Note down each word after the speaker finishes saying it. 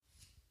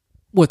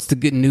What's the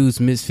good news,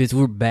 Misfits?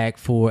 We're back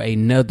for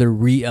another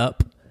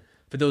ReUp.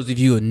 For those of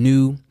you who are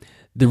new,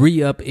 the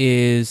ReUp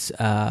is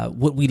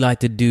what we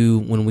like to do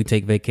when we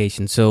take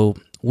vacation. So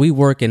we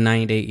work in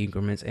 90-day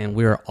increments, and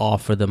we're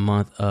off for the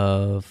month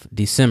of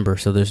December.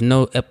 So there's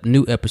no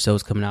new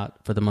episodes coming out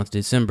for the month of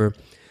December.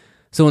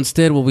 So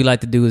instead, what we like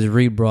to do is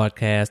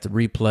rebroadcast,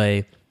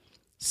 replay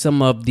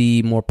some of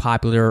the more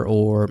popular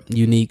or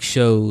unique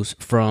shows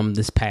from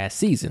this past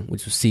season,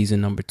 which was season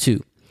number 2.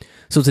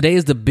 So today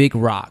is the Big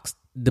Rocks.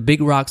 The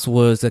Big Rocks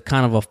was a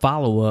kind of a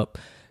follow-up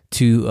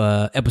to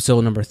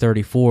episode number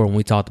 34 when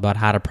we talked about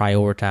how to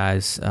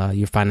prioritize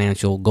your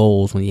financial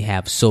goals when you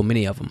have so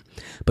many of them.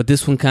 But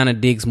this one kind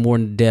of digs more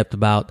in depth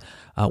about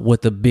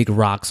what the Big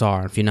Rocks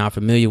are. If you're not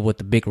familiar with what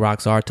the Big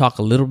Rocks are, talk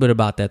a little bit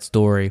about that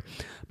story.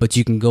 But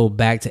you can go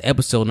back to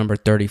episode number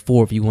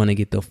 34 if you want to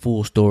get the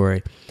full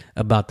story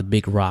about the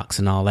Big Rocks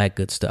and all that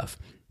good stuff.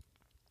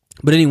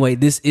 But anyway,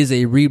 this is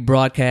a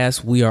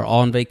rebroadcast. We are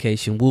on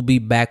vacation. We'll be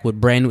back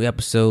with brand new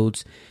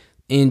episodes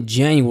in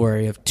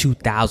January of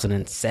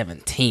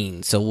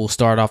 2017. So we'll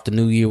start off the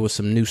new year with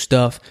some new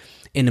stuff.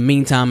 In the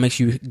meantime, make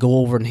sure you go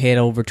over and head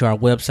over to our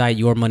website,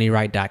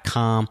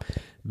 yourmoneyright.com,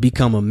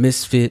 become a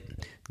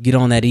misfit, get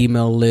on that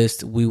email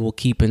list. We will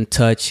keep in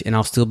touch, and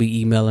I'll still be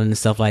emailing and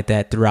stuff like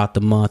that throughout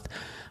the month.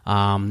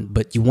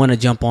 But you want to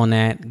jump on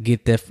that,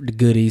 get the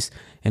goodies,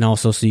 and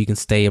also so you can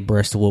stay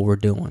abreast of what we're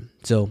doing.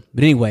 So,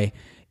 but anyway,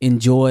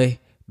 enjoy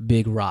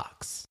Big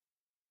Rocks.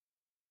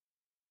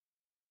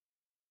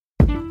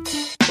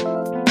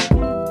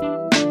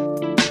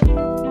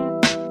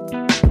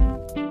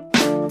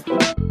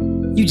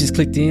 You just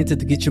clicked into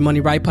the Get Your Money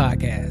Right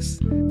podcast,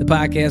 the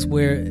podcast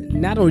where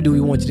not only do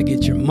we want you to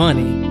get your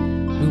money,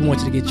 we want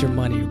you to get your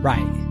money right.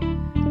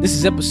 This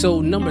is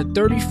episode number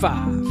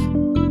 35.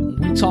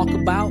 We talk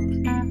about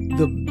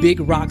the big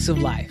rocks of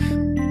life.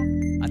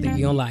 I think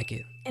you're going to like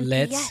it.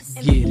 Let's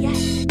get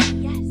it.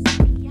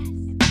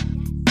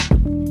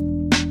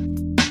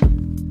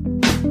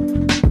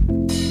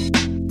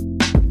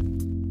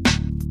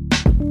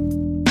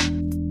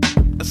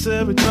 I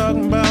said we're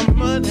talking about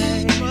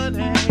money.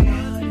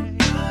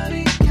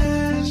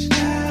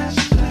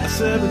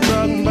 We're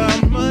talking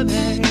about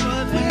money.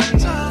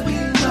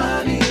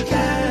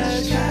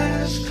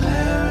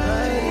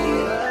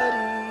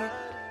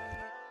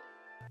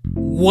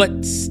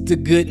 What's the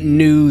good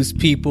news,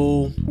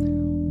 people?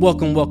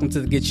 Welcome to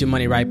the Get Your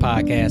Money Right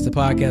podcast, the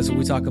podcast where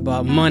we talk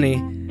about money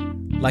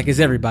like it's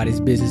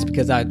everybody's business,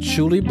 because I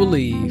truly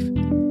believe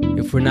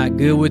if we're not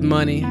good with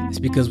money, it's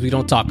because we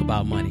don't talk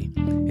about money.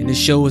 And this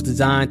show is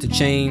designed to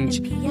change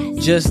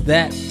just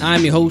that.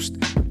 I'm your host,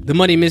 the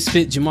Money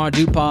Misfit, Jamar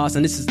Dupas,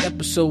 and this is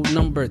episode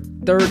number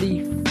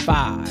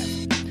 35.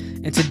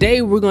 And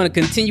today we're going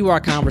to continue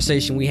our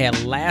conversation we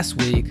had last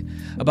week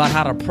about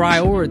how to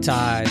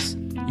prioritize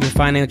your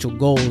financial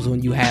goals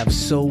when you have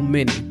so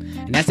many.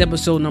 And that's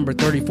episode number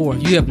 34.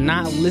 If you have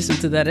not listened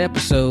to that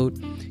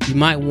episode, you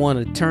might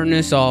want to turn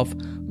this off,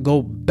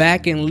 go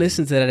back and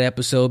listen to that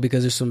episode,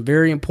 because there's some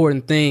very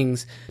important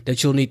things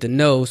that you'll need to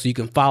know so you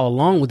can follow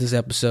along with this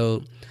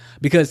episode.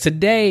 Because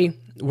today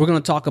we're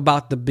going to talk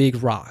about the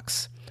big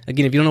rocks.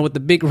 Again, if you don't know what the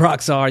big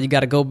rocks are, you got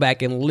to go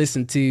back and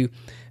listen to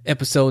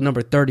episode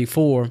number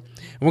 34. And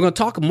we're going to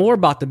talk more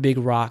about the big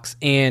rocks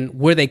and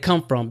where they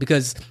come from,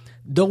 because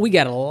though we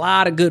got a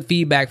lot of good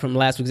feedback from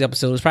last week's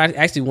episode, it's probably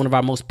actually one of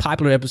our most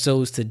popular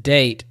episodes to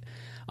date.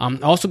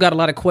 Also got a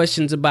lot of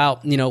questions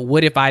about,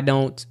 what if I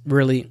don't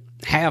really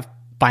have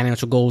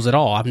financial goals at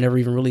all? I've never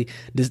even really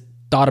just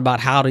thought about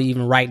how to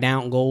even write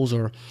down goals,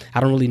 or I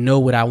don't really know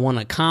what I want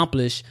to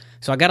accomplish.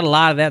 So I got a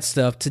lot of that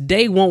stuff.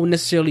 Today won't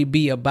necessarily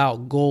be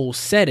about goal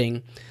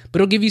setting, but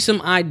it'll give you some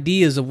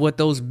ideas of what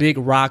those big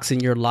rocks in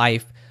your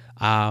life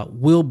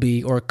will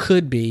be, or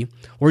could be,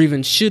 or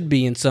even should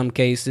be in some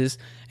cases,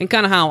 and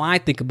kind of how I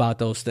think about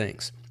those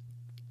things.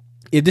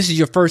 If this is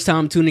your first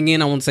time tuning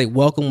in, I want to say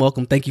welcome.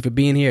 Thank you for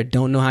being here.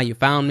 Don't know how you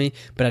found me,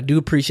 but I do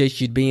appreciate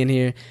you being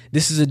here.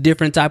 This is a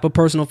different type of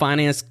personal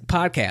finance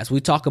podcast.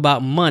 We talk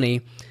about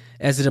money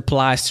as it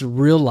applies to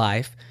real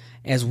life,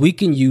 as we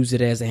can use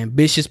it as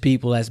ambitious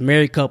people, as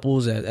married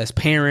couples, as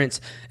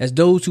parents, as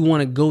those who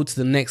want to go to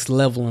the next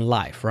level in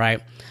life,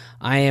 right?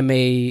 I am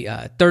a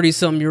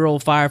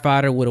 30-something-year-old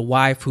firefighter with a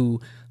wife who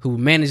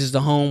manages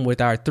the home with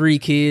our 3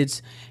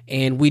 kids,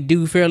 and we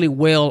do fairly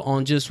well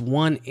on just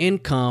one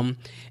income,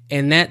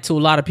 and that to a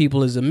lot of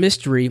people is a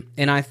mystery,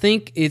 and I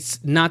think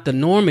it's not the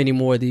norm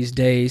anymore these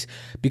days,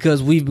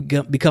 because we've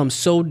become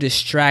so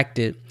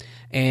distracted.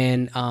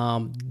 And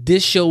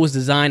this show was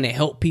designed to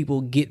help people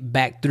get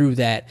back through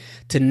that,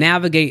 to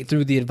navigate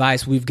through the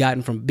advice we've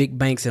gotten from big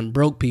banks and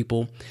broke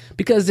people,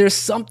 because there's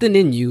something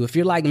in you. If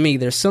you're like me,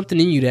 there's something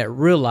in you that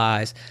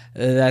realize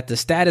that the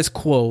status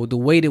quo, the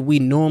way that we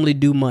normally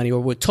do money, or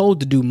we're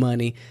told to do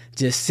money,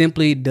 just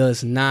simply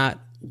does not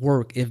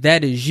work. If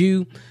that is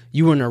you,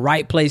 you are in the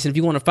right place. And if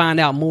you want to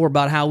find out more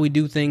about how we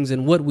do things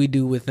and what we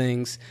do with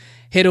things,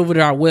 head over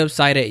to our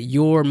website at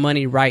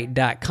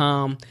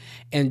yourmoneyright.com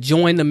and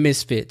join the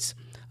Misfits.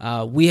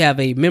 We have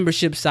a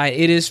membership site.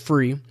 It is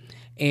free,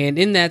 And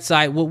in that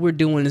site, what we're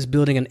doing is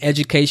building an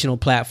educational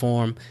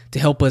platform to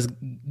help us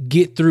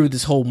get through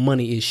this whole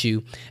money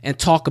issue and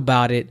talk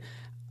about it,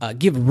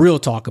 give real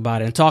talk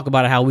about it, and talk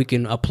about how we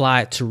can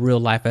apply it to real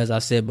life, as I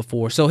said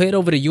before. So head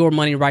over to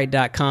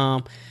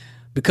yourmoneyright.com,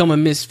 become a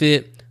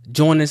misfit.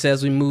 Join us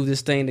as we move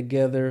this thing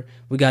together.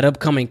 We got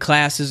upcoming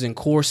classes and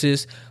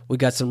courses. We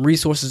got some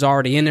resources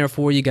already in there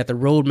for you. You got the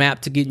roadmap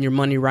to getting your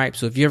money right.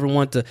 So if you ever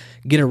want to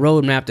get a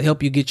roadmap to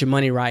help you get your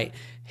money right,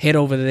 head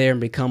over there and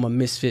become a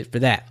misfit for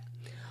that.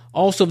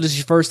 Also, if this is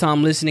your first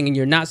time listening and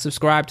you're not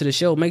subscribed to the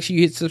show, make sure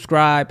you hit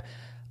subscribe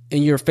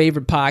in your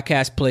favorite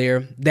podcast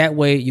player. That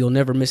way, you'll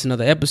never miss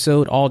another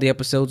episode. All the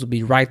episodes will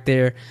be right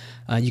there.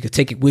 You can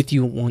take it with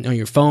you on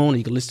your phone.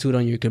 You can listen to it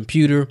on your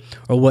computer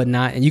or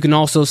whatnot. And you can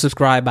also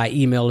subscribe by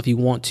email if you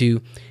want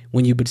to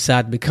when you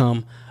decide to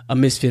become a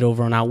misfit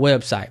over on our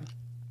website.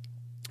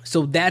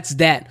 So that's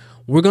that.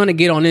 We're going to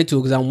get on into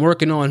it because I'm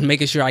working on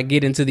making sure I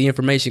get into the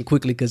information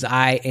quickly because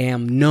I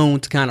am known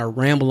to kind of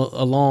ramble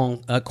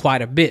along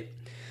quite a bit.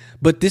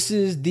 But this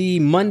is the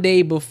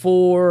Monday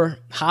before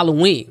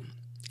Halloween.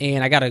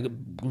 And I got a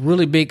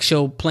really big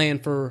show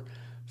planned for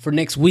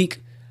next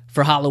week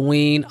for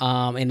Halloween.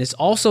 And it's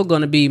also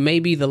going to be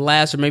maybe the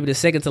last or maybe the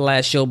second to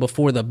last show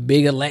before the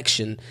big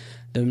election.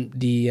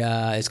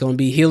 It's going to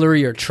be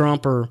Hillary or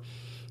Trump or,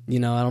 I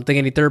don't think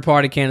any third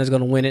party candidate is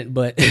going to win it.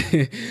 But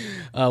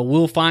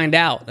we'll find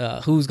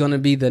out who's going to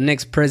be the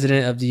next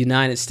president of the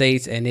United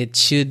States. And it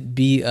should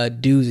be a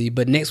doozy.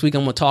 But next week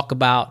I'm going to talk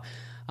about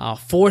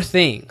 4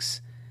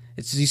 things.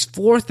 It's these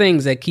 4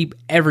 things that keep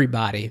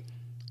everybody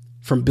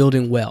from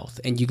building wealth.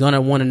 And you're going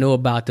to want to know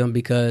about them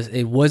because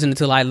it wasn't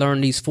until I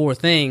learned these 4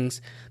 things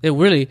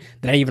that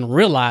I even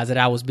realized that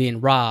I was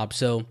being robbed.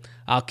 So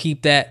I'll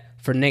keep that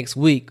for next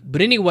week.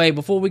 But anyway,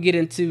 before we get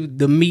into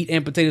the meat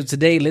and potatoes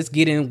today, let's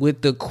get in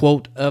with the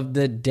quote of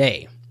the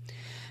day.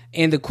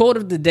 And the quote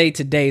of the day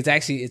today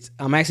is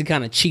I'm actually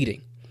kind of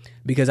cheating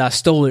because I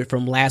stole it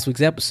from last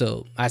week's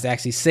episode. I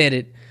actually said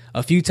it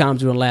a few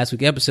times during last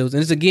week's episodes.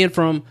 And it's again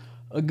from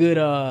a good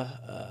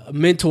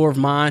mentor of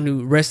mine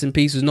who, rest in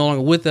peace, is no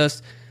longer with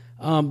us,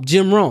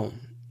 Jim Rohn.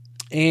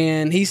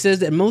 And he says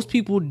that most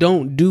people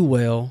don't do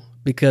well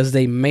because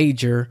they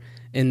major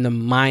in the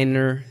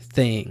minor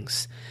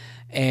things.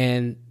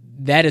 And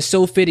that is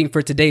so fitting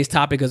for today's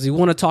topic because we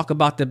want to talk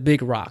about the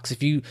big rocks.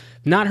 If you've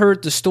not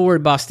heard the story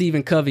about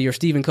Stephen Covey or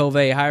Stephen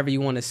Covey, however you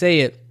want to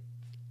say it,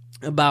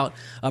 about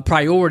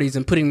priorities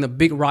and putting the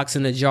big rocks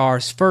in the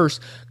jars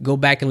first, go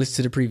back and listen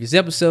to the previous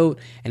episode,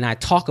 and I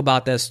talk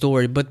about that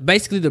story. But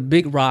basically, the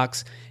big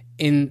rocks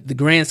in the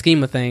grand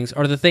scheme of things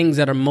are the things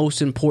that are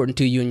most important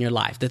to you in your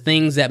life, the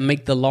things that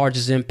make the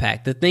largest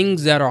impact, the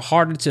things that are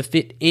harder to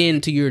fit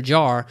into your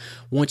jar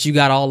once you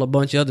got a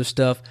bunch of other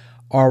stuff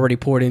already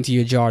poured into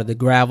your jar, the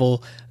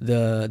gravel,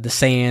 the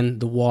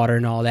sand, the water,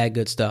 and all that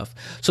good stuff.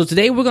 So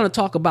today we're going to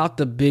talk about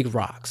the big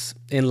rocks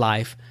in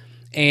life.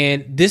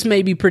 And this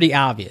may be pretty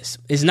obvious.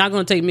 It's not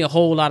going to take me a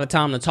whole lot of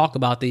time to talk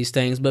about these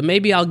things, but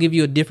maybe I'll give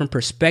you a different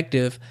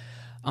perspective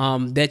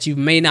that you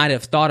may not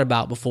have thought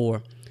about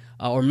before.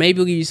 Or maybe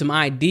we'll give you some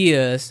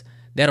ideas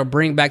that'll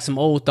bring back some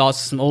old thoughts,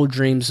 some old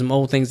dreams, some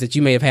old things that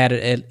you may have had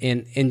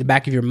in the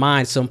back of your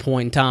mind at some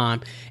point in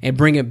time and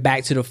bring it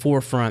back to the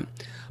forefront.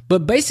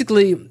 But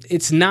basically,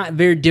 it's not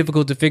very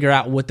difficult to figure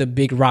out what the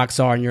big rocks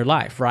are in your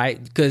life,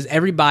 right? Because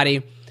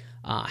everybody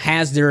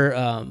has their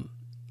own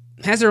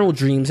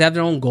dreams, have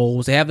their own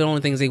goals, they have their own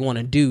things they want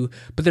to do,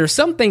 but there are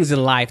some things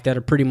in life that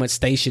are pretty much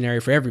stationary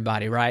for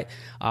everybody, right?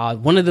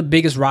 One of the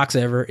biggest rocks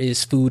ever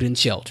is food and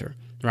shelter,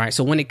 right?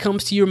 So when it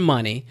comes to your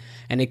money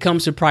and it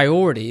comes to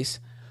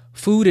priorities,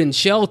 food and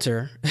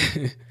shelter,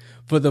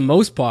 for the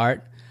most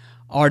part,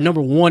 are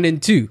number 1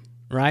 and 2,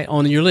 right,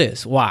 on your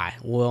list. Why?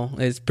 Well,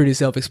 it's pretty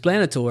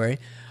self-explanatory,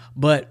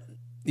 but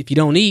if you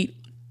don't eat,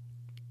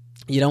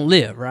 you don't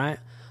live, right?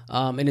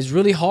 And it's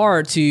really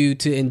hard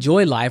to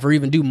enjoy life or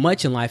even do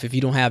much in life if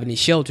you don't have any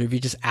shelter, if you're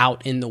just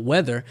out in the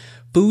weather.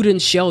 Food and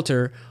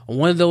shelter are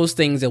one of those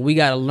things that we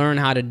got to learn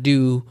how to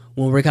do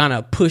when we're kind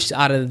of pushed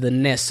out of the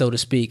nest, so to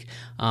speak,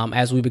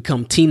 as we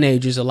become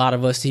teenagers. A lot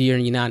of us here in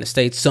the United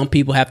States, some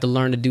people have to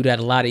learn to do that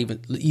a lot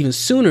even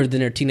sooner than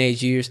their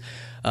teenage years.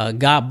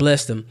 God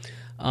bless them.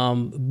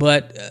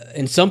 But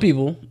some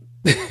people,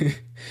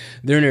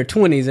 they're in their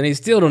 20s and they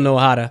still don't know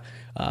how to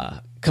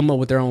come up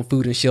with their own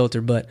food and shelter,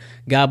 but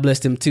God bless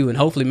them too. And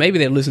hopefully maybe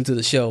they'll listen to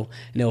the show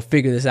and they'll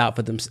figure this out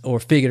for them or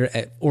figure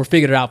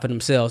it out for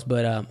themselves.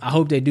 But I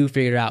hope they do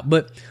figure it out.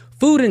 But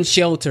food and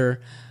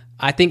shelter,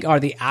 I think, are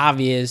the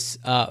obvious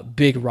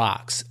big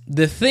rocks.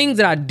 The things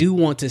that I do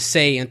want to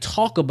say and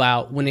talk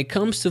about when it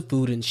comes to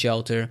food and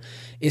shelter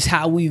is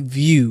how we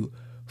view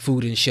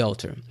food and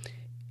shelter.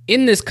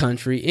 In this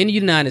country, in the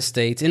United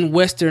States, in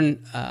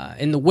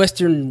the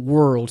Western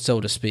world,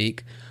 so to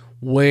speak,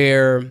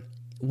 where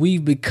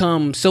we've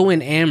become so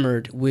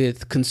enamored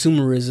with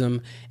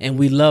consumerism and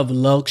we love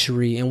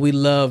luxury and we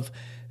love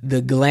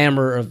the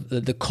glamour of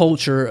the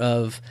culture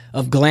of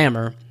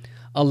glamour.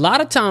 A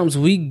lot of times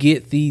we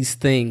get these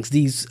things,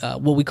 these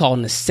what we call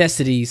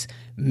necessities,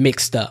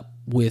 mixed up.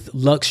 with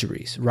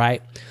luxuries,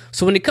 right?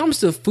 So when it comes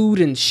to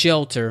food and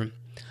shelter,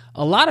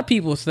 a lot of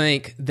people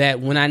think that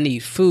when I need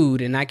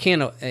food and I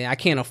can't,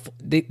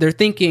 they're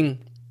thinking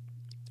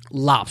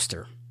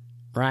lobster,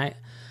 right?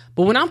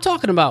 But when I'm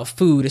talking about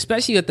food,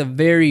 especially at the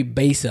very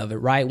base of it,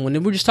 right?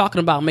 When we're just talking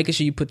about making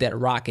sure you put that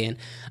rock in,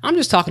 I'm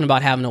just talking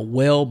about having a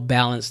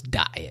well-balanced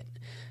diet.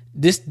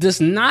 This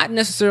does not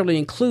necessarily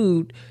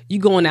include you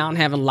going out and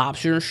having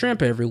lobster and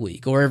shrimp every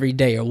week or every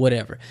day or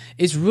whatever.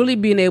 It's really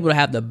being able to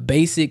have the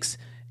basics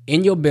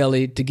in your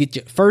belly to get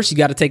you. First, you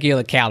got to take care of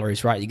the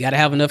calories, right? You got to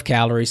have enough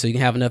calories so you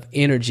can have enough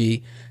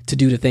energy to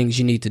do the things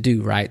you need to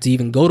do, right? To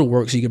even go to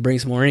work so you can bring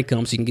some more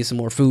income so you can get some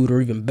more food or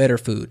even better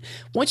food.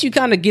 Once you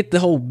kind of get the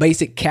whole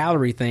basic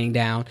calorie thing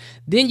down,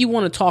 then you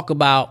want to talk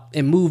about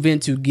and move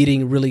into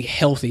getting really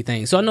healthy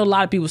things. So I know a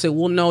lot of people say,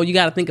 well, no, you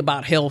got to think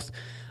about health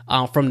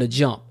from the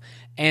jump.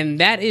 And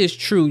that is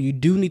true. You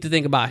do need to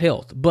think about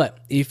health. But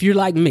if you're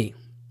like me,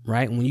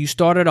 right, when you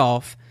started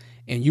off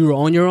and you were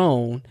on your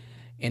own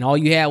and all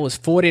you had was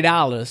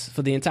 $40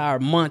 for the entire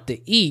month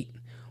to eat,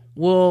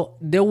 well,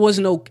 I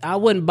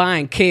wasn't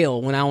buying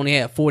kale when I only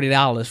had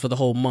 $40 for the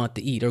whole month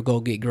to eat or go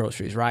get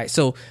groceries, right?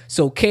 So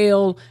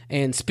kale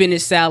and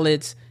spinach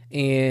salads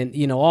and,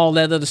 all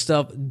that other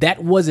stuff,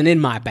 that wasn't in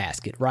my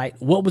basket, right?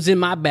 What was in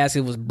my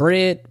basket was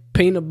bread,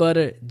 peanut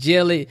butter,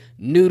 jelly,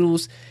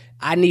 noodles.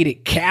 I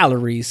needed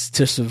calories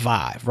to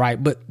survive,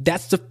 right? But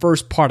that's the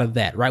first part of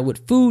that, right?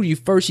 With food, you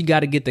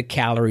got to get the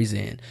calories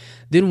in.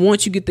 Then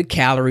once you get the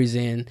calories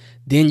in,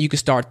 then you can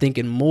start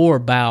thinking more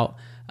about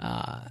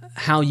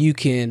how you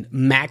can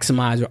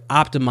maximize or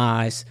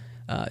optimize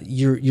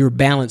your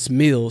balanced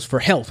meals for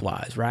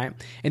health-wise, right?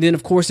 And then,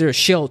 of course, there's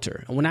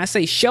shelter. And when I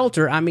say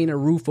shelter, I mean a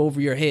roof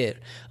over your head.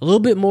 A little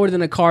bit more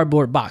than a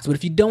cardboard box. But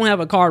if you don't have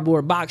a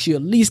cardboard box, you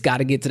at least got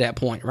to get to that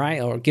point,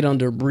 right? Or get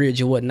under a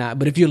bridge or whatnot.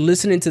 But if you're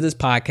listening to this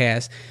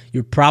podcast,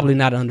 you're probably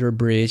not under a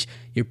bridge.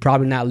 You're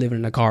probably not living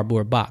in a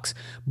cardboard box.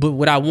 But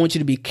what I want you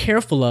to be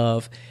careful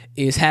of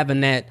is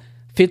having that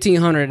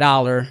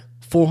 $1,500,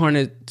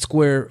 400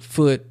 square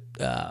foot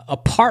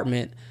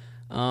apartment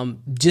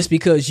just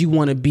because you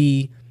want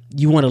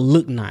to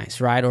look nice,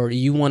 right? Or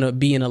you want to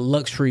be in a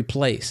luxury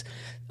place.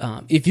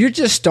 If you're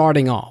just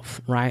starting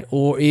off, right?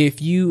 Or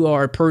if you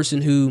are a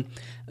person who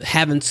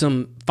having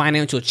some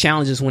financial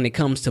challenges when it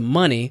comes to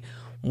money,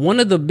 one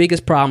of the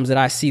biggest problems that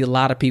I see a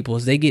lot of people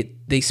is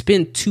they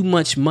spend too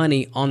much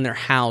money on their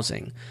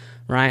housing,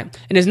 right?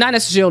 And it's not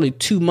necessarily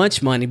too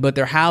much money, but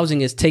their housing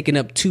is taking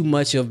up too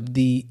much of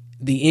the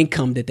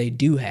income that they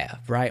do have,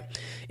 right?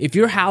 If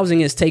your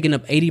housing is taking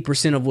up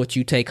 80% of what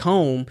you take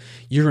home,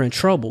 you're in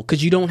trouble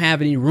because you don't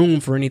have any room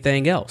for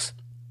anything else.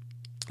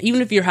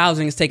 Even if your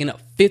housing is taking up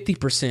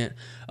 50%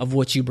 of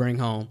what you bring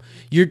home,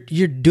 you're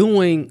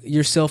doing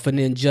yourself an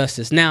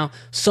injustice. Now,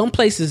 some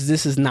places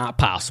this is not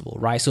possible,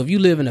 right? So if you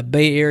live in a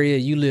Bay Area,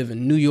 you live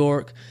in New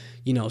York,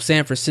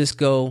 San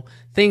Francisco,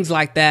 things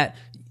like that,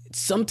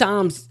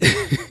 sometimes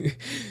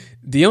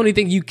the only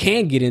thing you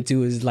can get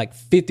into is like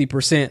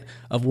 50%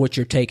 of what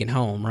you're taking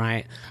home,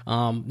 right?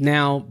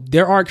 Now,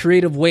 there are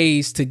creative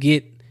ways to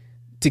get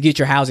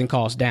your housing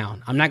costs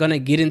down. I'm not going to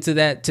get into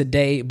that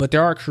today, but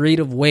there are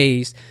creative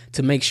ways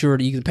to make sure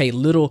that you can pay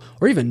little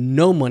or even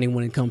no money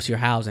when it comes to your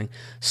housing.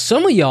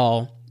 Some of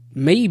y'all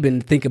may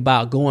even think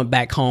about going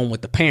back home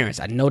with the parents.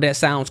 I know that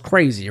sounds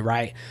crazy,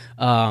 right?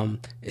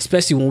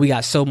 Especially when we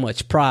got so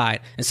much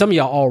pride. And some of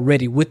y'all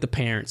already with the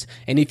parents.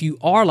 And if you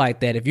are like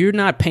that, if you're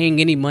not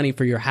paying any money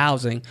for your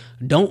housing,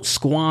 don't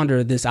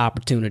squander this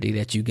opportunity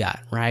that you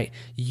got, right?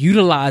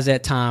 Utilize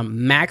that time,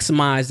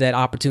 maximize that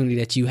opportunity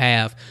that you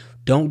have.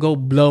 Don't go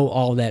blow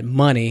all that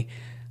money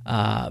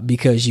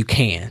because you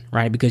can,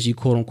 right? Because you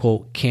quote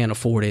unquote can't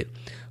afford it.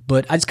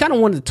 But I just kind of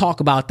wanted to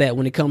talk about that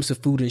when it comes to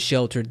food and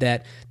shelter,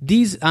 that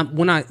these,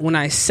 when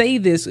I say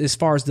this, as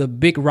far as the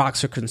big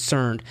rocks are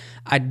concerned,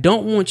 I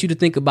don't want you to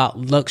think about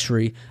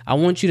luxury. I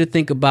want you to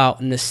think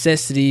about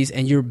necessities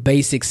and your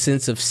basic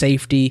sense of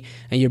safety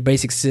and your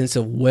basic sense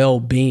of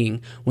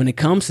well-being when it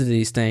comes to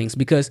these things.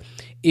 Because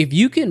if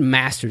you can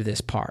master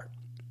this part,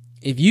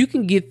 if you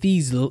can get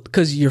these,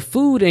 because your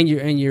food and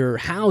your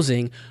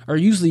housing are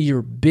usually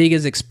your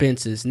biggest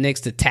expenses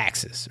next to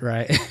taxes,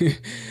 right?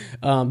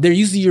 They're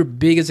usually your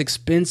biggest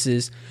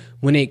expenses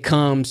when it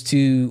comes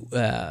to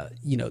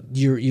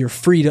your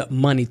freed up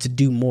money to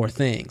do more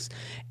things.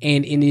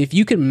 And if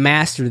you can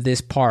master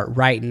this part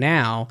right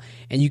now,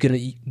 and you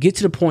can get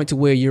to the point to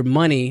where your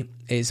money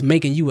is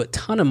making you a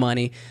ton of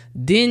money,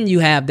 then you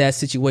have that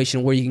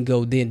situation where you can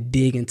go then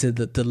dig into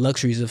the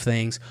luxuries of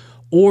things.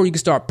 Or you can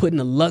start putting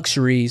the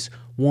luxuries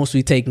once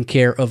we've taken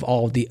care of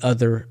all the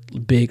other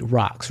big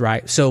rocks,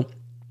 right? So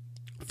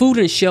food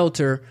and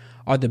shelter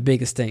are the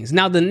biggest things.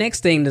 Now, the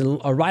next thing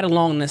right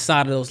along the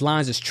side of those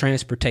lines is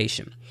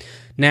transportation.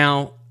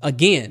 Now,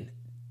 again,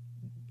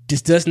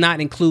 this does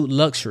not include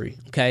luxury,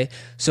 okay?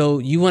 So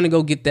you want to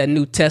go get that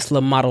new Tesla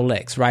Model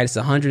X, right? It's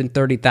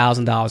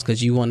 $130,000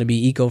 because you want to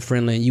be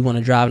eco-friendly and you want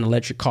to drive an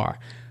electric car.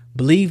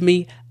 Believe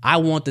me, I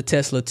want the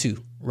Tesla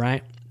too,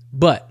 right?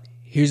 But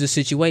here's the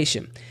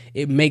situation.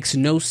 It makes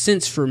no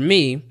sense for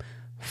me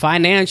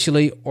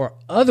financially or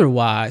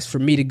otherwise, for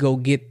me to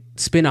go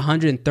spend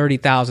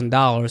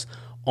 $130,000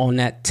 on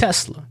that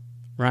Tesla,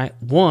 right?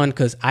 One,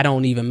 because I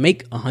don't even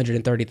make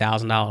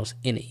 $130,000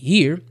 in a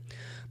year.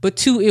 But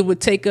two, it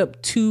would take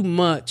up too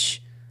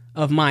much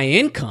of my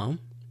income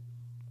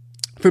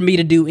for me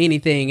to do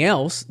anything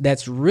else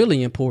that's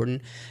really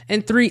important.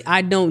 And three,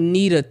 I don't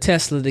need a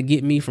Tesla to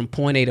get me from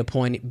point A to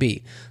point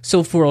B.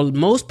 So for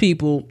most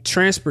people,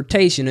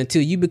 transportation,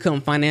 until you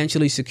become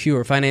financially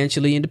secure,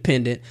 financially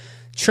independent,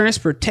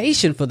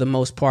 transportation, for the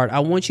most part, I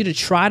want you to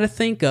try to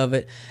think of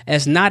it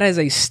as not as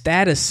a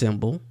status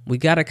symbol. We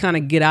got to kind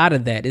of get out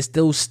of that. It's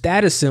those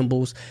status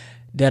symbols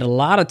that a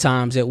lot of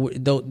times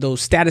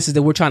those statuses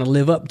that we're trying to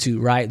live up to,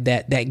 right?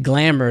 That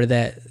glamour,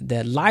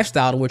 that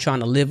lifestyle that we're trying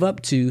to live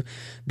up to,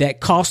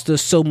 that cost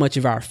us so much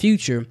of our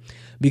future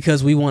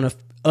because we want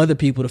other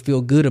people to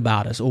feel good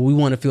about us, or we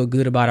want to feel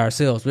good about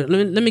ourselves. But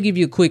let me give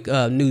you a quick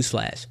news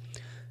flash.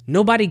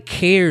 Nobody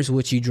cares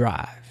what you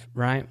drive,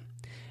 right?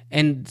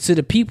 And to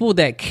the people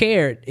that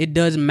care, it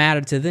doesn't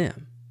matter to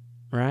them,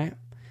 right?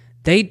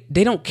 They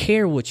don't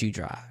care what you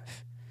drive.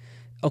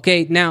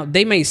 Okay, now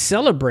they may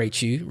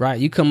celebrate you, right?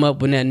 You come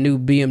up with that new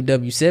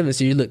BMW 7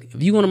 Series. Look,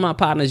 if you one of my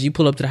partners, you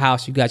pull up to the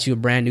house, you got you a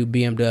brand new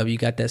BMW, you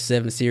got that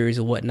 7 Series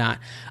or whatnot,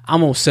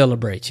 I'm going to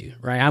celebrate you,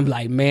 right? I'm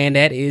like, man,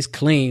 that is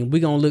clean.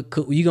 We're going to look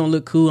cool. You're going to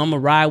look cool. I'm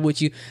going to ride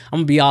with you. I'm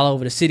going to be all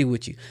over the city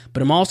with you.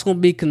 But I'm also going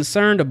to be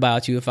concerned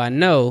about you if I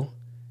know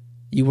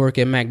you work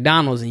at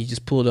McDonald's and you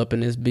just pulled up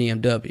in this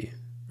BMW.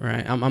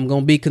 Right, I'm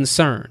going to be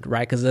concerned,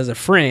 right? Because as a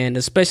friend,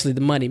 especially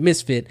the money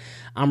misfit,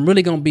 I'm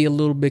really going to be a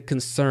little bit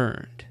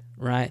concerned,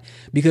 right?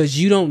 Because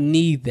you don't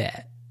need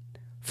that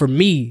for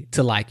me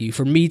to like you,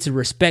 for me to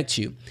respect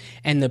you.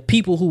 And the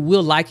people who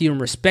will like you and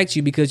respect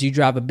you because you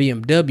drive a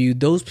BMW,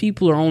 those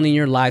people are only in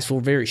your lives for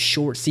a very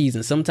short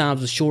season,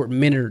 sometimes a short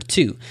minute or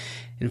two.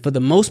 And for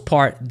the most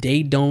part,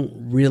 they don't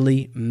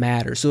really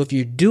matter. So if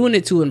you're doing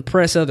it to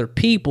impress other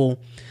people,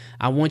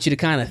 I want you to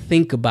kind of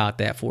think about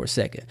that for a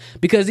second.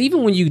 Because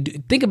even when you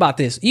think about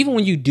this, even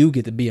when you do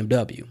get the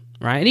BMW,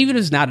 right? And even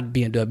if it's not a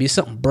BMW, it's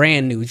something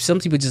brand new. Some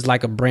people just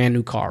like a brand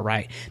new car,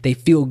 right? They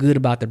feel good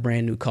about the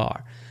brand new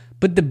car.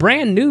 But the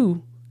brand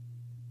new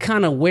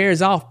kind of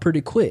wears off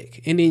pretty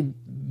quick. And then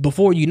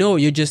before you know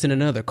it, you're just in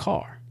another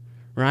car,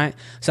 right?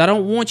 So I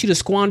don't want you to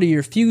squander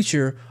your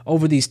future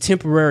over these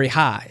temporary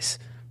highs,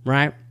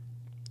 right?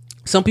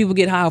 Some people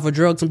get high off of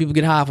drugs. Some people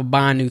get high off of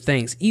buying new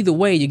things. Either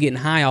way, you're getting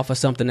high off of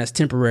something that's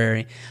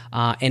temporary.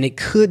 And it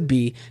could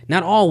be,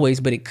 not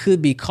always, but it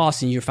could be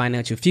costing your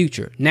financial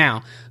future.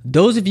 Now,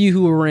 those of you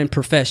who are in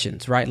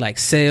professions, right, like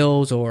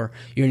sales, or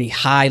you're in any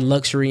high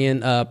luxury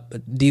in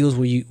deals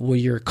where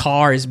your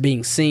car is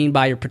being seen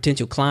by your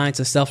potential clients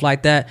and stuff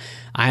like that,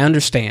 I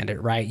understand it,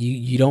 right?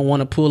 You don't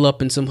want to pull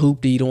up in some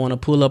hoopty. You don't want to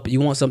pull up.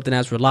 You want something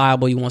that's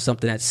reliable. You want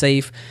something that's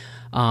safe.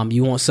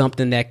 You want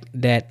something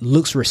that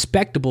looks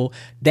respectable.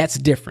 That's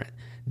different.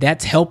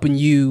 That's helping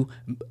you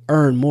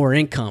earn more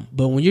income.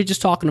 But when you're just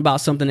talking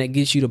about something that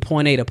gets you to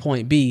point A to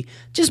point B,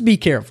 just be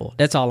careful.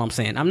 That's all I'm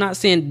saying. I'm not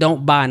saying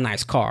don't buy a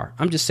nice car.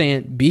 I'm just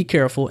saying be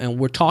careful. And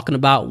we're talking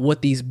about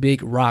what these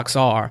big rocks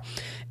are.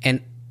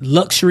 And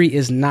luxury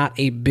is not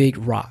a big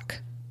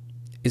rock,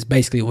 is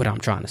basically what I'm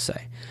trying to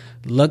say.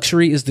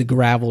 Luxury is the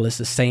gravel, it's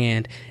the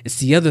sand, it's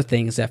the other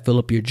things that fill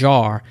up your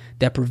jar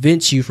that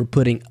prevents you from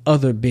putting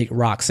other big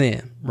rocks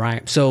in,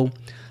 right? So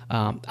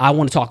I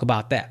want to talk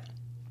about that.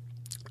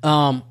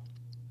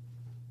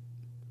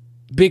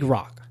 Big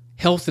rock,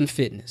 health and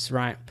fitness,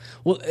 right?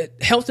 Well,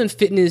 health and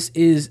fitness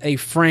is a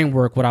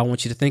framework, what I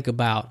want you to think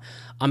about.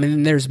 I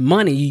mean, there's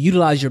money. You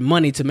utilize your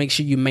money to make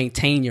sure you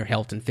maintain your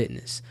health and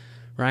fitness,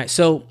 right?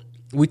 So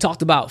we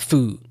talked about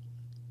food.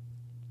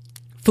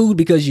 Food,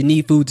 because you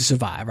need food to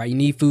survive, right? You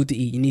need food to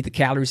eat. You need the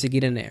calories to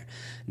get in there.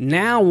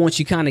 Now, once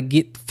you kind of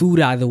get food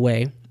out of the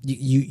way,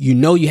 you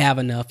know you have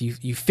enough.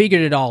 You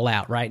figured it all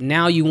out, right?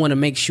 Now you want to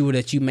make sure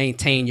that you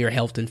maintain your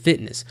health and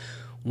fitness.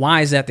 Why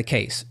is that the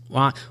case?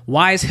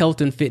 Why is health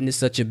and fitness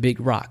such a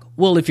big rock?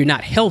 Well, if you're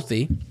not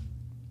healthy,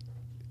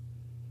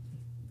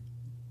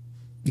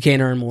 you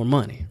can't earn more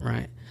money,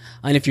 right?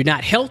 And if you're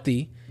not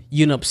healthy,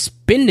 you end up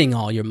spending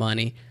all your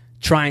money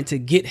trying to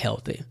get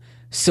healthy.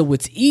 So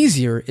it's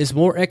easier, it's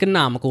more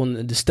economical,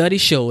 and the studies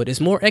show it, it's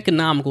more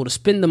economical to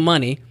spend the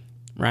money,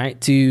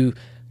 right, to,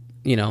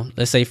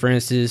 let's say, for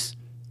instance,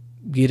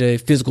 get a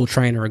physical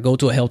trainer or go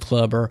to a health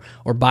club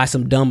or buy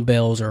some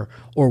dumbbells or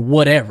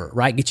whatever,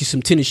 right? Get you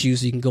some tennis shoes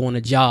so you can go on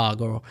a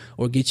jog or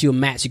get you a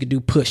mat so you can do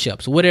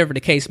push-ups, whatever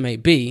the case may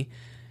be.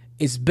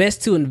 It's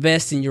best to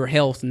invest in your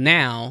health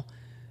now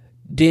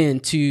than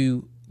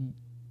to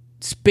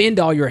spend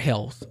all your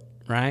health,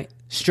 right?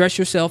 Stress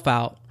yourself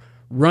out.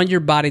 Run your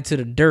body to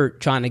the dirt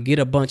trying to get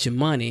a bunch of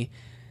money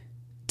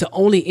to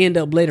only end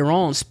up later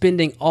on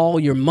spending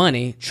all your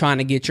money trying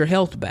to get your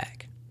health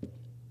back,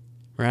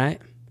 right?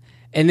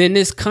 And in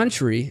this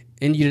country,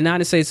 in the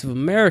United States of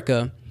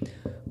America,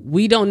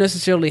 we don't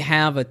necessarily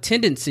have a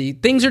tendency.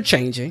 Things are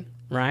changing,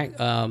 right?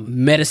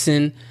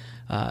 Medicine,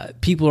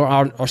 people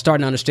are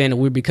starting to understand that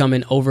we're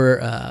becoming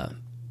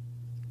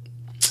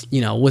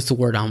what's the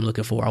word I'm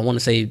looking for? I want to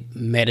say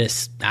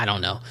I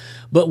don't know.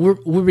 But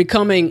we're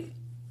becoming,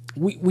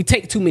 we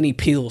take too many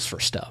pills for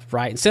stuff,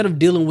 right? Instead of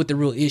dealing with the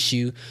real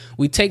issue,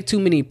 we take too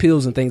many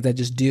pills and things that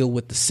just deal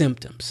with the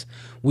symptoms.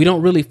 We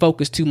don't really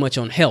focus too much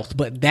on health,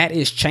 but that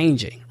is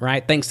changing,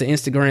 right? Thanks to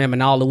Instagram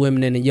and all the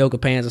women in the yoga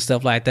pants and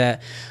stuff like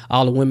that.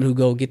 All the women who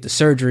go get the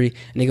surgery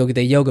and they go get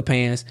their yoga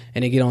pants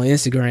and they get on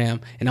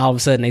Instagram and all of a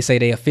sudden they say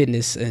they're a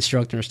fitness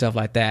instructor and stuff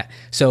like that.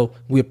 So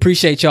we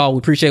appreciate y'all. We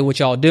appreciate what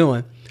y'all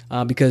doing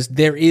because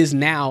there is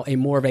now a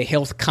more of a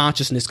health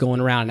consciousness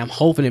going around. And I'm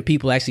hoping that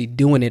people actually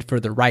doing it for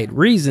the right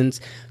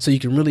reasons so you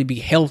can really be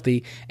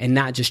healthy and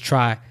not just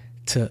try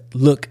to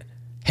look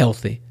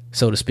healthy,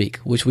 so to speak,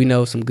 which we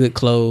know some good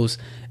clothes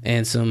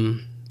and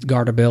some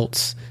garter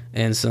belts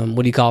and some,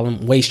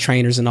 waist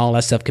trainers and all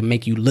that stuff can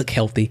make you look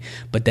healthy,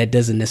 but that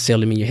doesn't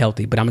necessarily mean you're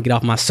healthy. But I'm gonna get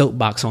off my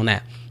soapbox on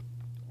that.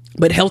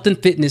 But health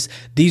and fitness,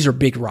 these are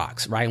big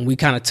rocks, right? And we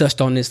kind of touched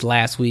on this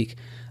last week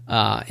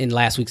in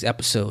last week's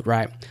episode,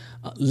 right?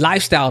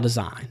 Lifestyle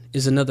design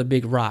is another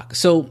big rock.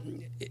 So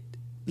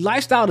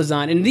lifestyle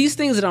design, and these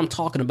things that I'm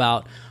talking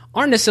about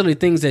aren't necessarily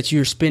things that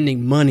you're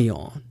spending money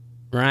on,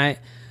 right?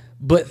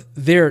 But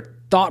they're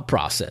thought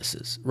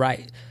processes,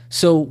 right?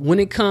 So when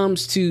it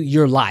comes to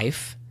your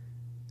life,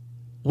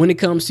 when it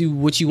comes to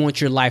what you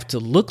want your life to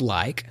look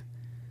like,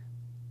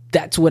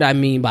 that's what I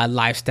mean by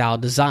lifestyle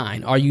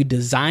design. Are you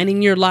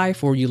designing your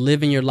life or are you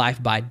living your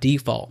life by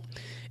default?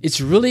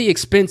 It's really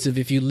expensive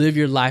if you live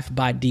your life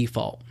by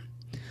default.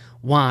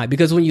 Why?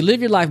 Because when you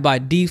live your life by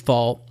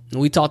default, and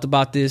we talked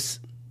about this,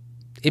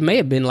 it may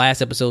have been last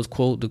episode's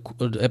quote,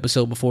 the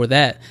episode before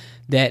that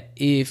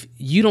if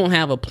you don't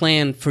have a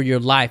plan for your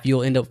life,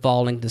 you'll end up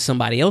falling to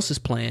somebody else's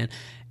plan.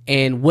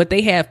 And what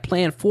they have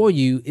planned for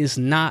you is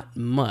not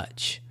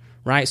much,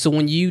 right? So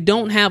when you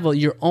don't have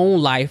your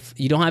own life,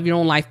 you don't have your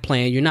own life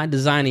plan, you're not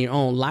designing your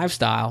own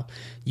lifestyle,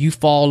 you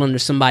fall under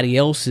somebody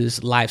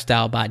else's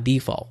lifestyle by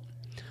default.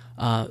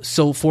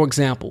 So for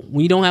example,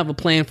 when you don't have a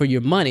plan for your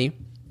money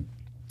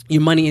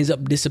ends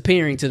up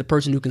disappearing to the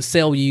person who can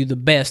sell you the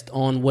best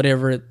on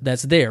whatever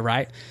that's there,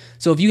 right?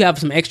 So if you have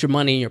some extra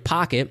money in your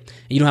pocket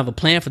and you don't have a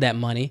plan for that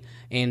money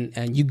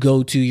and you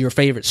go to your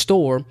favorite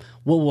store,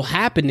 what will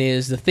happen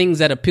is the things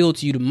that appeal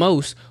to you the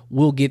most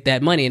will get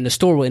that money and the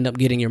store will end up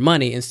getting your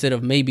money instead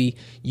of maybe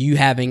you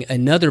having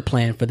another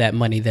plan for that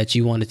money that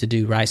you wanted to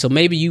do, right? So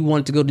maybe you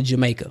wanted to go to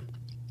Jamaica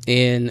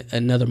in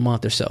another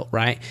month or so,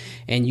 right?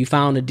 And you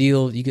found a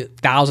deal, you get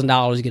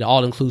 $1,000, you get an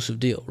all-inclusive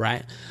deal,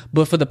 right?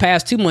 But for the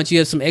past 2 months, you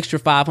have some extra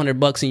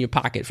 $500 in your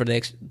pocket for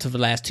the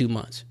last 2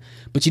 months.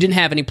 But you didn't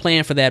have any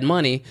plan for that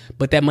money,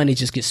 but that money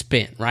just gets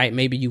spent, right?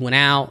 Maybe you went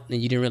out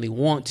and you didn't really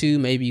want to.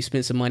 Maybe you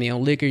spent some money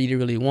on liquor you didn't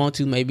really want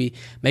to. Maybe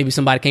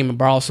somebody came and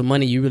borrowed some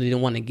money you really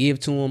didn't want to give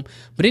to them.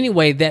 But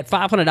anyway, that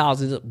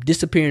 $500 ends up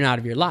disappearing out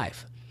of your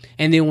life.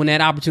 And then when that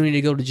opportunity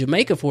to go to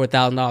Jamaica for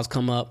 $1,000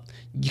 come up,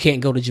 you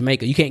can't go to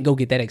Jamaica. You can't go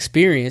get that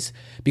experience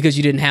because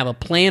you didn't have a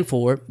plan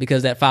for it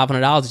because that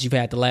 $500 that you've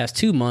had the last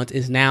 2 months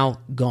is now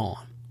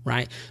gone,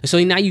 right? And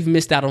so now you've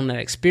missed out on that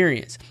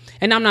experience.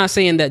 And I'm not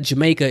saying that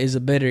Jamaica is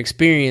a better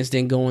experience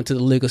than going to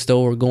the liquor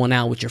store or going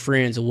out with your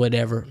friends or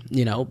whatever,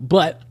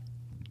 but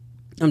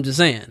I'm just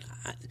saying,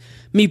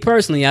 me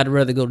personally, I'd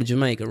rather go to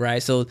Jamaica,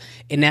 right? So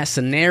in that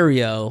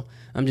scenario,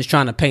 I'm just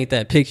trying to paint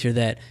that picture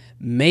that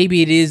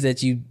maybe it is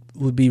that you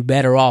would be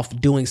better off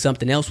doing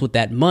something else with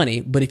that money.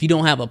 But if you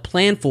don't have a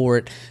plan for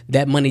it,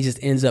 that money just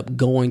ends up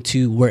going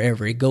to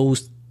wherever. It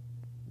goes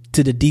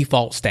to the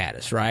default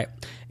status, right?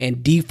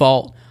 And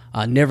default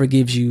never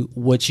gives you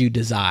what you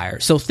desire.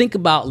 So think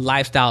about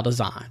lifestyle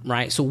design,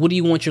 right? So what do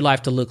you want your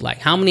life to look like?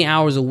 How many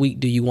hours a week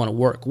do you want to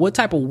work? What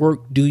type of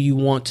work do you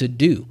want to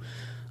do?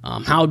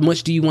 How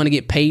much do you want to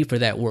get paid for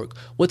that work?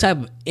 What type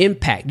of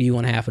impact do you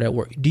want to have for that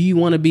work? Do you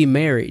want to be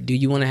married? Do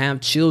you want to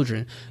have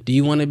children? Do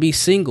you want to be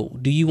single?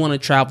 Do you want to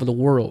travel the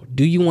world?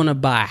 Do you want to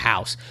buy a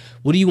house?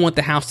 What do you want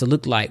the house to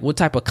look like? What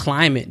type of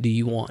climate do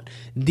you want?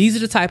 These are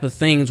the type of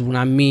things when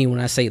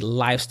I say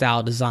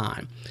lifestyle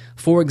design.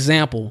 For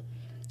example,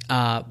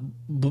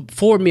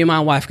 before me and my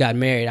wife got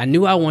married, I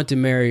knew I wanted to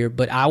marry her,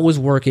 but I was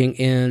working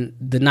in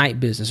the night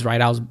business, right?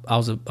 I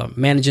was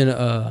managing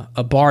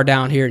a bar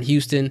down here in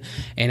Houston,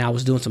 and I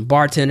was doing some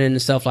bartending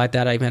and stuff like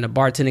that. I even had a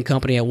bartending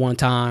company at one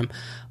time,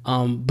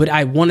 but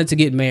I wanted to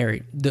get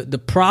married. The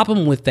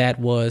problem with that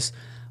was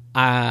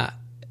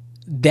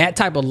that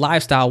type of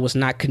lifestyle was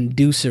not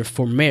conducive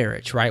for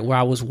marriage, right? Where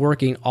I was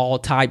working all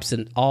types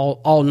and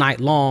all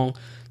night long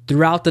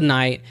throughout the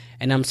night,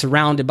 and I'm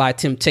surrounded by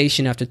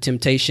temptation after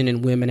temptation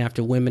and women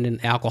after women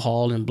and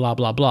alcohol and blah,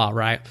 blah, blah,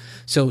 right?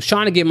 So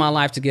trying to get my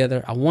life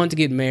together, I wanted to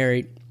get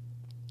married,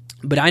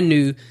 but I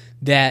knew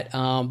that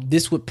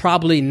this would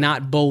probably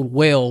not bode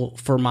well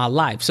for my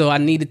life. So I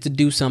needed to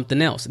do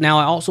something else. Now,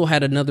 I also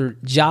had another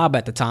job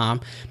at the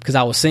time because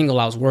I was single.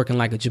 I was working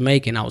like a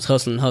Jamaican. I was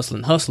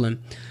hustling.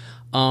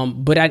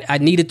 But I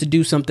needed to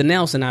do something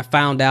else, and I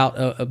found out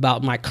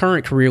about my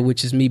current career,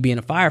 which is me being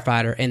a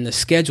firefighter, and the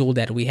schedule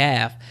that we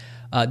have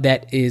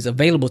that is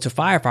available to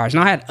firefighters.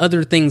 Now, I had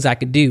other things I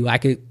could do. I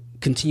could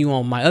continue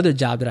on my other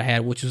job that I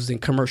had, which was in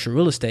commercial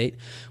real estate,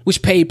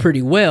 which paid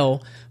pretty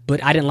well,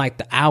 but I didn't like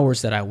the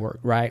hours that I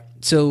worked, right?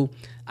 So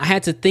I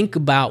had to think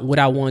about what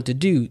I wanted to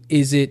do.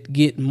 Is it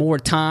get more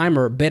time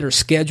or better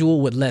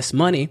schedule with less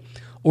money,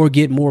 or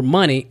get more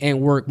money and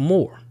work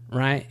more,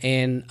 right?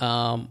 And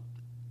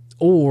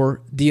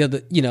or the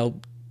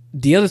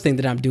other thing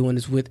that I'm doing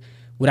is with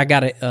when I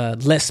got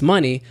less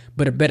money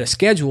but a better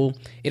schedule,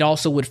 it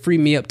also would free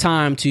me up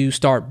time to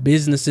start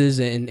businesses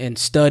and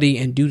study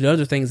and do the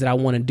other things that I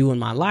want to do in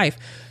my life.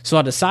 So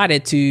I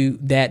decided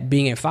that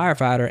being a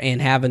firefighter and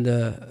having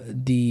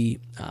the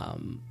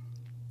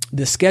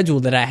schedule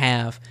that I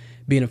have,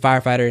 being a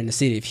firefighter in the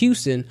city of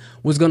Houston,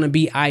 was going to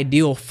be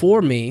ideal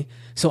for me.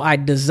 So I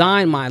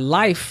designed my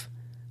life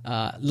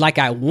like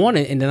I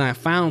wanted, and then I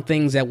found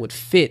things that would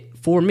fit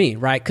for me,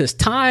 right? Because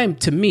time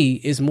to me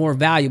is more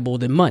valuable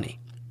than money,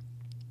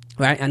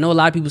 right? I know a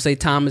lot of people say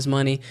time is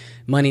money,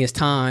 money is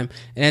time,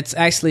 and it's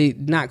actually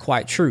not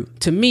quite true.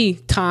 To me,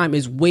 time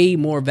is way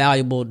more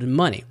valuable than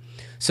money.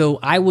 So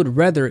I would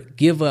rather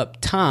give up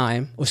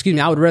I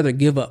would rather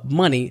give up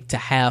money to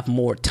have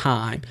more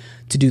time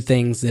to do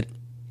things that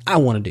I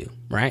want to do,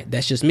 right?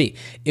 That's just me.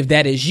 If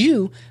that is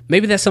you,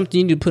 maybe that's something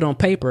you need to put on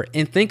paper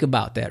and think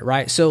about that,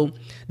 right? So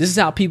this is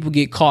how people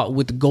get caught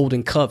with the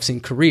golden cups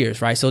in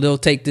careers, right? So they'll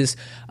take this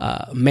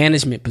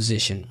management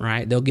position,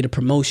 right? They'll get a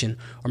promotion,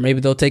 or maybe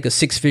they'll take a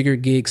 6-figure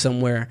gig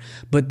somewhere.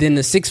 But then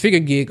the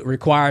 6-figure gig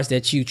requires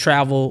that you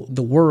travel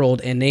the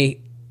world, and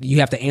you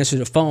have to answer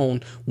the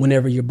phone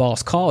whenever your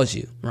boss calls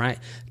you, right?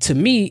 To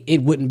me,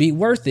 it wouldn't be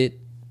worth it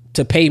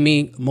to pay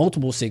me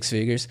multiple 6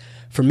 figures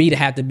for me to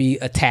have to be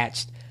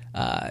attached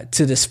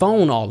to this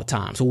phone all the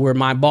time. So where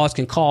my boss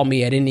can call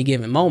me at any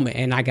given moment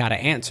and I got to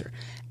answer.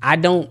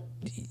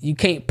 You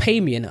can't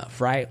pay me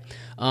enough, right?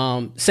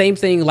 Same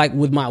thing like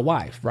with my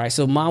wife, right?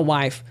 So my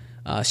wife,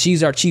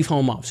 she's our chief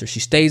home officer.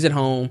 She stays at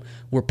home.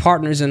 We're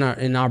partners in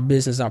our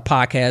business, our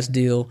podcast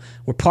deal.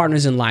 We're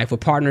partners in life. We're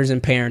partners in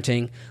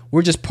parenting.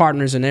 We're just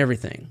partners in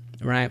everything,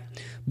 right?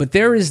 But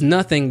there is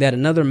nothing that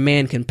another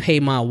man can pay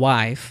my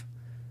wife,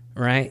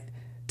 right,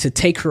 to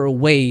take her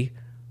away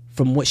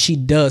from what she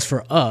does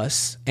for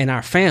us and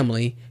our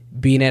family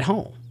being at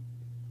home,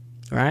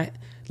 right?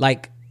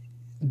 Like,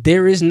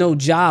 there is no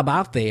job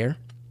out there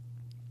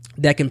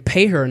that can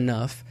pay her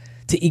enough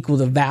to equal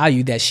the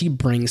value that she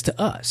brings to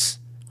us,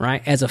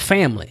 right, as a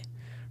family,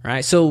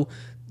 right? So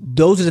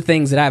those are the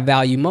things that I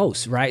value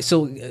most, right?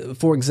 So,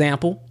 for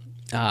example,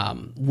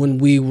 when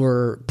we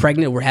were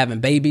pregnant, we're having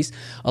babies.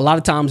 A lot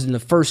of times in the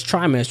first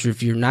trimester,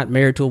 if you're not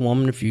married to a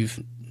woman, if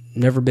you've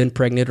never been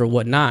pregnant or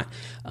whatnot,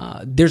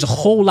 there's a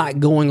whole lot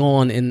going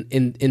on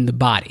in the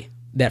body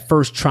that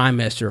first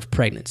trimester of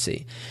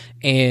pregnancy.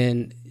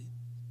 And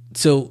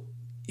so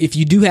if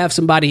you do have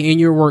somebody in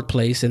your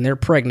workplace and they're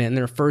pregnant in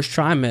their first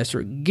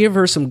trimester, give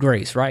her some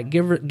grace, right?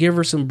 Give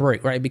her some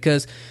break, right?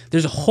 Because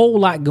there's a whole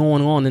lot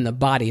going on in the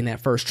body in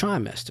that first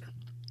trimester.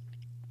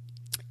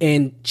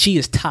 And she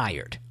is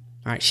tired.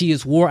 All right, she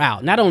is wore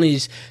out. Not only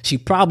is she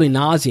probably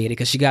nauseated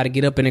because she got to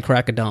get up in the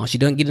crack of dawn. She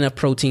doesn't get enough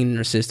protein in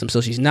her system,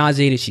 so she's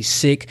nauseated. She's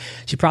sick.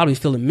 She's probably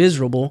feeling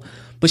miserable,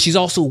 but she's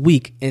also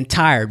weak and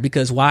tired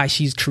because why?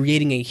 She's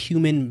creating a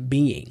human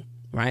being,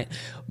 right?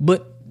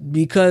 But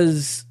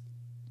because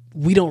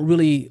we don't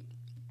really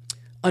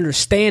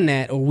understand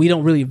that, or we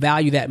don't really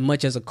value that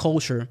much as a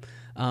culture,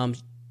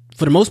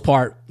 for the most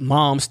part,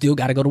 moms still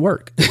got to go to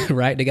work,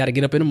 right? They got to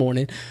get up in the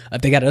morning.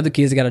 If they got other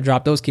kids, they got to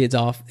drop those kids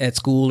off at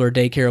school or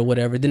daycare or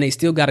whatever. Then they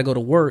still got to go to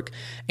work,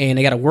 and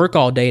they got to work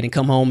all day and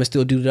come home and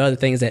still do the other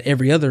things that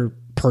every other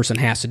person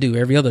has to do,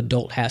 every other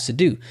adult has to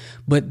do.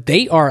 But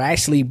they are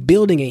actually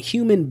building a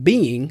human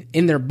being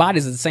in their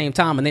bodies at the same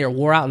time, and they are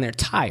wore out and they're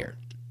tired.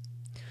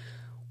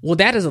 Well,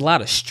 that is a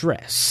lot of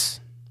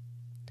stress.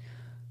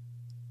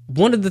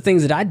 One of the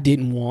things that I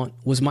didn't want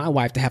was my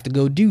wife to have to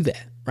go do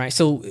that. Right.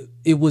 So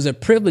it was a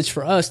privilege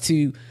for us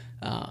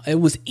it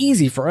was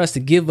easy for us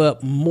to give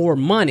up more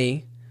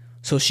money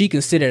so she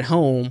can sit at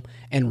home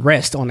and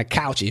rest on the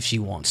couch if she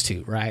wants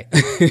to. Right.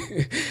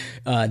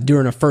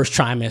 During the first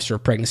trimester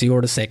of pregnancy,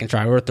 or the second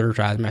trimester, or third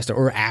trimester,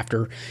 or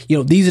after.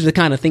 These are the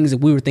kind of things that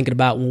we were thinking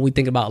about when we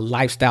think about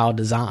lifestyle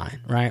design.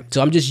 Right.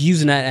 So I'm just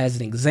using that as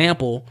an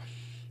example.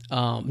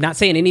 Not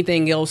saying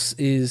anything else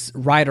is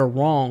right or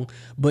wrong,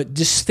 but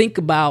just think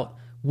about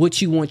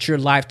what you want your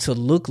life to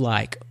look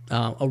like.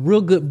 A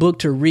real good book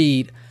to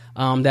read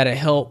that'll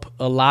help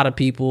a lot of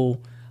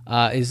people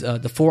is The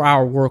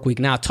 4-Hour Workweek.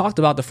 Now, I talked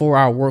about The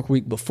 4-Hour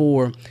Workweek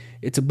before.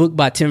 It's a book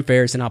by Tim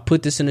Ferriss, and I'll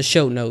put this in the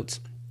show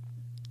notes.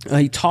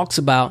 He talks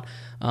about,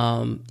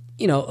 for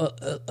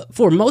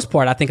the most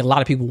part, I think a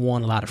lot of people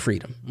want a lot of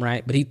freedom,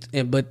 right?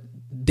 But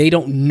they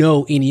don't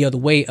know any other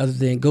way other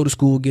than go to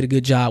school, get a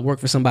good job, work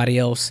for somebody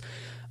else,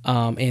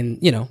 and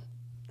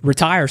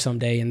retire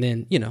someday, and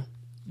then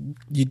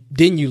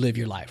you live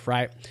your life,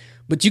 right?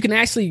 But you can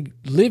actually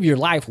live your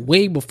life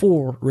way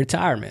before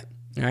retirement,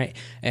 right?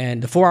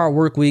 And The 4-Hour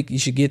Workweek, you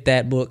should get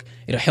that book.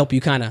 It'll help you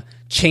kind of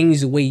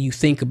change the way you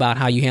think about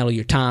how you handle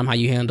your time, how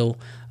you handle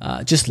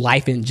just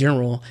life in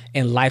general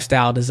and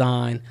lifestyle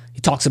design.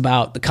 He talks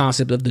about the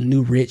concept of the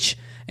new rich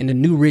And the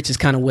new rich is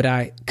kind of what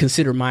I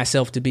consider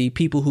myself to be.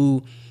 People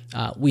who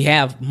we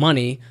have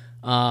money,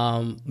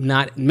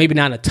 maybe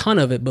not a ton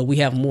of it, but we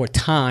have more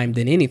time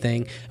than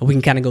anything, and we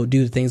can kind of go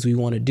do the things we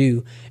want to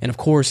do. And of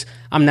course,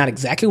 I'm not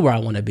exactly where I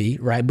want to be,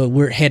 right? But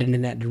we're headed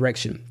in that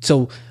direction.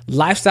 So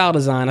lifestyle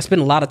design, I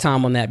spend a lot of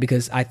time on that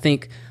because I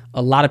think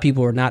a lot of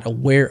people are not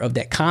aware of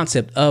that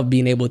concept of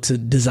being able to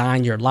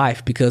design your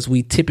life, because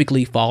we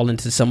typically fall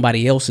into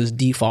somebody else's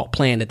default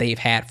plan that they've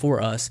had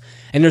for us.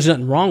 And there's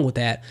nothing wrong with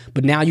that,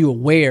 but now you're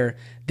aware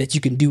that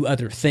you can do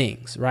other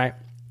things, right?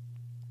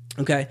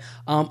 Okay.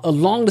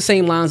 Along the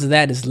same lines of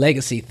that is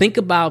legacy. Think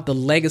about the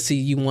legacy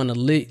you want to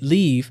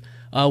leave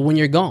when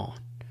you're gone,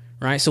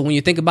 right? So when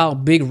you think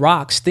about big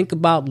rocks, think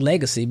about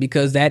legacy,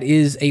 because that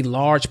is a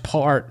large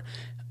part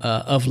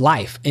of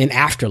life and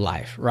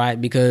afterlife, right?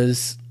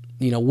 Because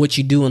what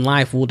you do in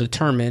life will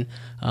determine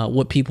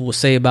what people will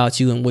say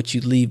about you and what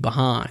you leave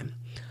behind.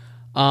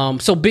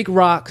 So big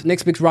rock,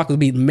 next big rock would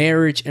be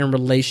marriage and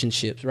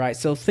relationships, right?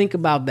 So think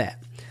about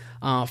that.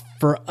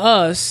 For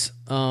us,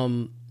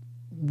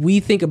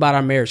 we think about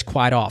our marriage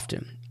quite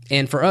often.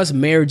 And for us,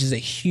 marriage is a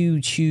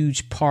huge,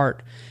 huge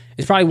part.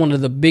 It's probably one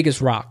of the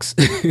biggest rocks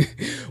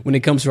when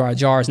it comes to our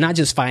jars, not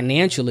just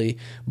financially,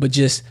 but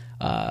just,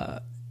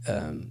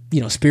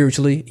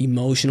 spiritually,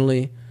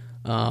 emotionally,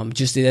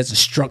 just as a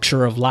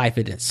structure of life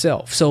in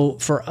itself. So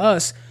for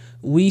us,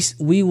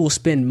 we will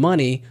spend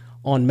money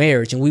on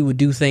marriage, and we would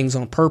do things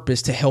on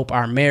purpose to help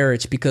our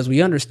marriage, because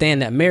we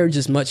understand that marriage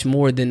is much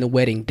more than the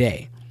wedding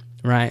day,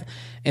 right?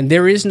 And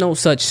there is no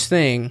such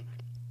thing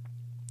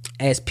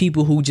as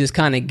people who just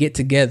kind of get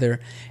together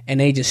and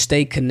they just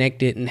stay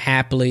connected and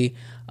happily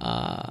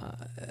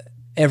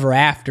ever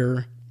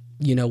after,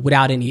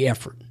 without any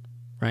effort.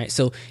 Right.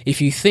 So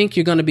if you think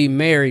you're going to be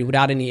married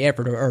without any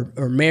effort,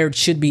 or marriage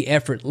should be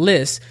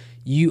effortless,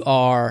 you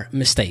are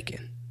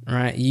mistaken.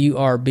 Right. You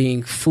are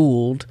being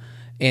fooled,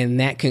 and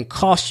that can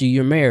cost you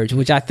your marriage,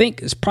 which I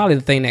think is probably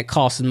the thing that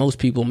costs most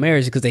people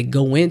marriage, because they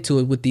go into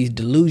it with these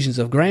delusions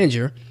of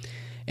grandeur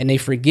and they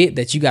forget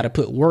that you got to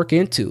put work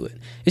into it.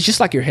 It's just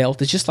like your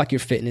health. It's just like your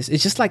fitness.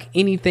 It's just like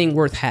anything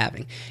worth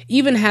having.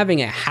 Even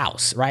having a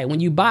house, right? When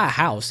you buy a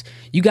house,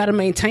 you got to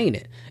maintain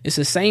it. It's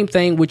the same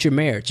thing with your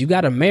marriage. You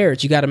got a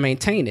marriage, you got to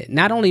maintain it.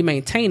 Not only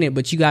maintain it,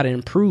 but you got to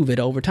improve it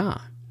over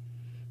time,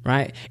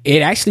 right?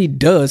 It actually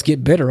does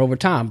get better over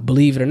time,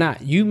 believe it or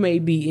not. You may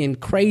be in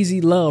crazy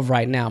love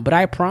right now, but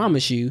I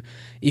promise you,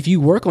 if you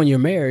work on your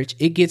marriage,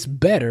 it gets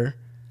better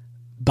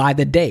by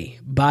the day,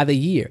 by the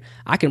year.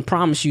 I can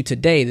promise you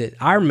today that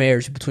our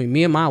marriage between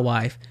me and my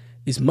wife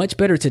is much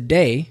better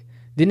today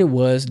than it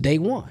was day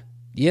one.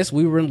 Yes,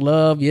 we were in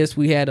love. Yes,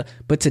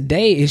 but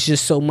today it's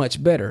just so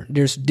much better.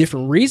 There's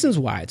different reasons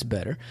why it's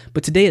better,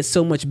 but today it's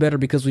so much better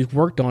because we've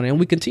worked on it, and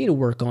we continue to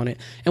work on it.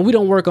 And we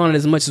don't work on it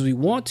as much as we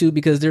want to,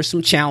 because there's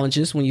some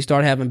challenges when you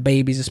start having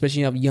babies,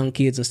 especially when you have young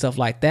kids and stuff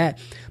like that.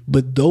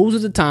 But those are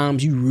the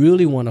times you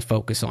really want to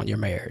focus on your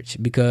marriage,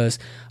 because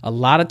a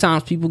lot of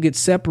times people get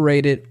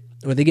separated,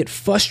 or they get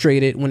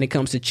frustrated when it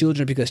comes to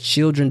children, because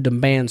children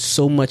demand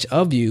so much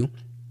of you.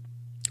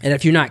 And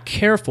if you're not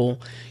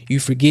careful, you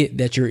forget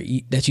that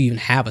you even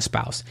have a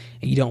spouse,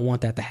 and you don't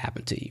want that to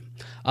happen to you.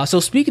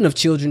 So speaking of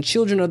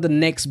children are the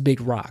next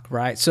big rock,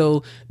 right?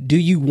 So do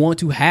you want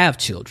to have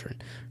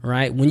children,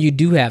 right? When you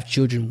do have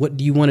children, what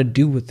do you want to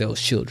do with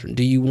those children?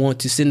 Do you want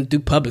to send them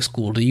through public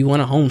school? Do you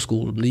want to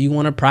homeschool them? Do you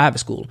want a private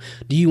school?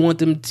 Do you want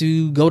them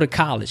to go to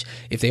college?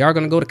 If they are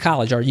going to go to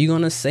college, are you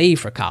going to save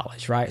for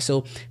college, right?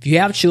 So if you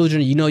have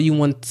children, you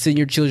want to send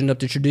your children up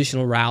the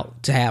traditional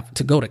route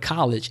to go to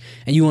college,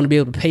 and you want to be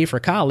able to pay for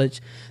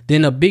college,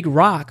 then a big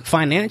rock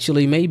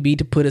financially may be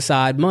to put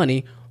aside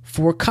money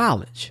for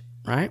college,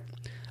 right?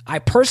 I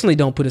personally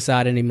don't put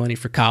aside any money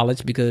for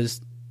college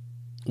because,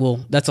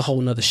 well, that's a whole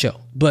nother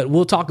show, but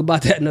we'll talk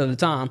about that another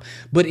time.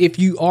 But if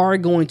you are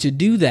going to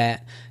do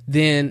that,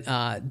 then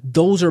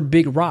those are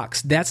big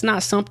rocks. That's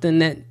not something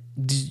that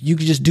you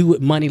can just do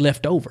with money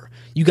left over.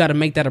 You got to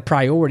make that a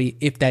priority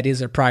if that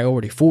is a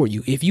priority for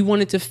you. If you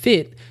want it to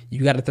fit,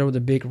 you got to throw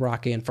the big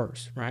rock in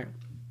first, right?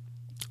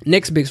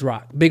 Next big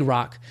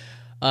rock,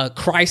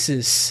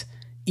 crisis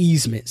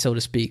easement, so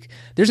to speak.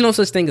 There's no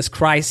such thing as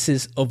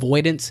crisis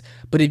avoidance,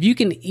 but if you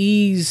can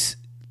ease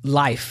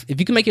life, if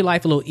you can make your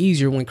life a little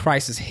easier when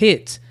crisis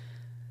hits,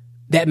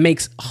 that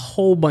makes a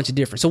whole bunch of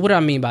difference. So what do I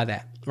mean by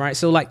that? Right?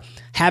 So like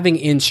having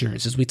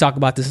insurance, as we talked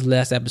about this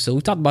last episode,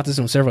 we talked about this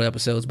on several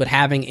episodes, but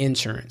having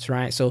insurance,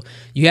 right? So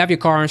you have your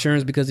car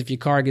insurance because if your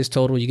car gets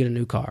totaled, you get a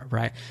new car,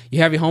 right?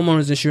 You have your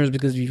homeowner's insurance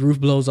because if your roof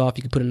blows off,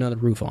 you can put another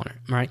roof on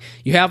it, right?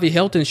 You have your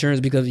health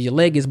insurance because if your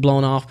leg gets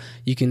blown off,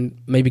 you can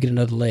maybe get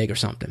another leg or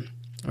something,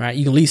 right?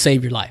 You can at least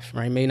save your life,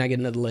 right? Maybe not get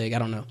another leg, I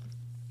don't know.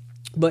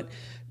 But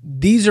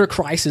these are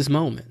crisis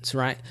moments,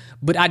 right?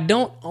 But I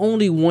don't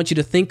only want you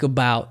to think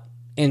about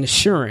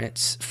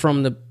insurance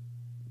from the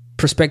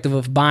perspective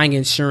of buying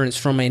insurance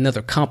from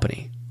another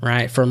company,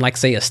 right? From like,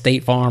 say, a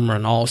State Farm or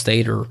an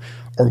Allstate or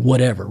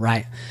whatever,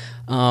 right?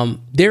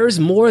 There is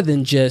more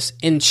than just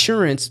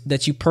insurance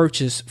that you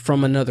purchase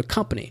from another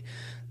company.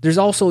 There's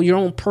also your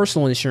own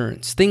personal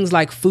insurance, things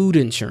like food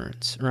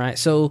insurance, right?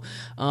 So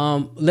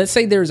let's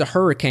say there's a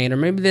hurricane, or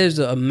maybe there's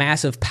a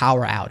massive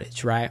power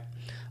outage, right,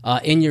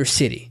 in your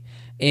city.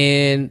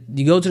 And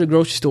you go to the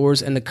grocery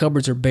stores and the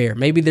cupboards are bare.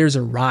 Maybe there's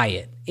a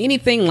riot,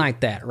 anything like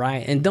that,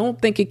 right? And don't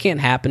think it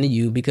can't happen to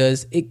you,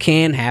 because it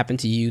can happen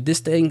to you. This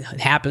thing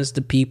happens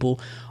to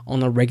people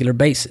on a regular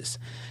basis.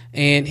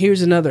 And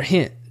here's another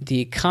hint. The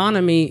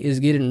economy is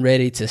getting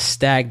ready to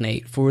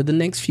stagnate for the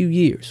next few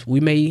years. We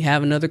may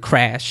have another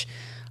crash.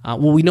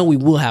 We know we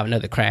will have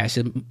another crash.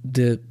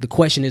 The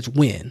question is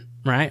when,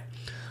 right?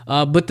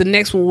 But the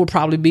next one will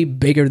probably be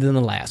bigger than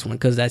the last one,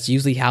 because that's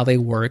usually how they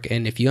work.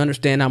 And if you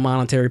understand how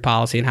monetary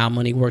policy and how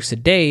money works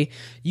today,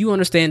 you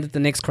understand that the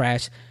next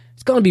crash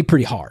is going to be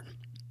pretty hard,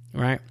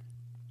 right?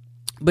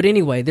 But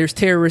anyway, there's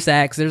terrorist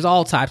acts. There's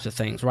all types of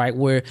things, right,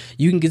 where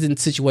you can get in a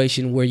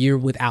situation where you're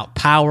without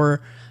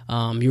power.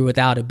 You're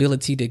without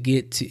ability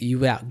to you're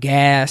without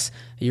gas.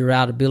 You're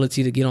without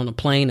ability to get on a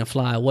plane and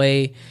fly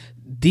away.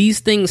 These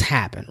things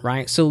happen,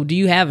 right? So do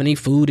you have any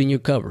food in your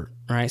cupboard,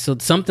 right? So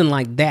something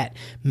like that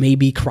may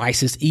be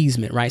crisis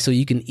easement, right? So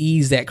you can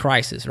ease that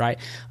crisis, right?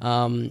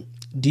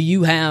 Do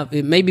you have,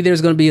 maybe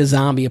there's going to be a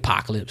zombie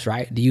apocalypse,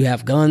 right? Do you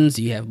have guns?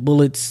 Do you have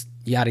bullets?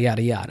 Yada,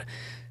 yada, yada.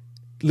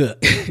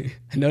 Look,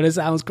 I know that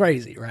sounds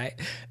crazy, right?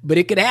 But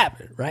it could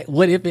happen, right?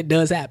 What if it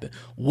does happen?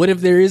 What if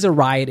there is a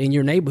riot in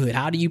your neighborhood?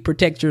 How do you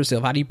protect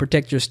yourself? How do you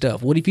protect your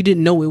stuff? What if you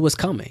didn't know it was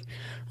coming,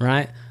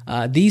 right?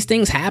 These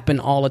things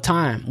happen all the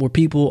time where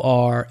people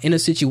are in a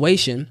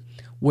situation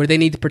where they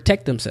need to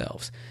protect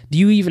themselves. Do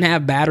you even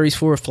have batteries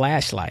for a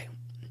flashlight?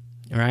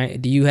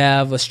 Right? Do you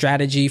have a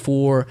strategy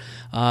for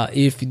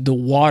if the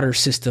water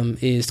system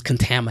is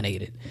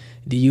contaminated?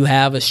 Do you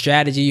have a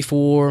strategy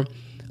for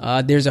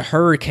there's a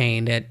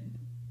hurricane that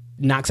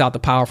knocks out the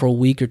power for a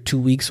week or 2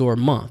 weeks or a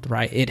month,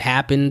 right? It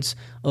happens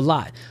a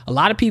lot. A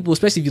lot of people,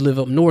 especially if you live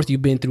up north,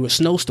 you've been through a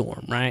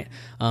snowstorm, right?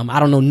 I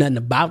don't know nothing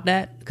about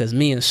that, because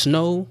me and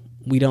snow,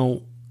 we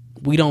don't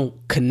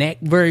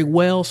connect very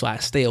well, so I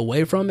stay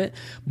away from it.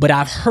 But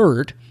I've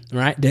heard,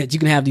 right, that you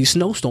can have these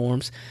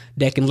snowstorms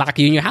that can lock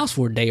you in your house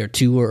for a day or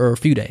two or a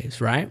few days,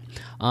 right?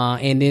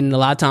 And then a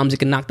lot of times it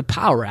can knock the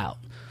power out.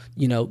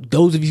 You know,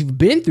 those of you who've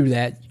been through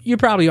that, you're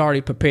probably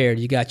already prepared.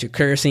 You got your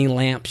kerosene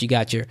lamps, you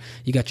got your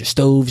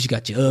stoves, you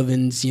got your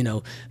ovens, you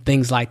know,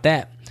 things like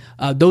that.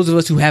 Those of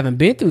us who haven't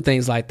been through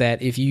things like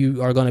that, if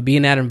you are going to be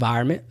in that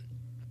environment,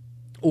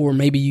 or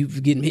maybe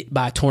you've getting hit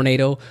by a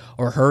tornado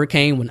or a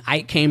hurricane. When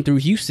Ike came through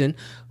Houston,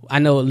 I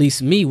know at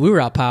least me, we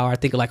were out power, I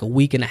think like a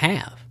week and a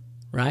half,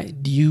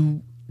 right? Do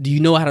you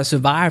know how to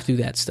survive through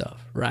that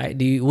stuff, right?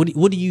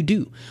 What do you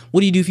do? What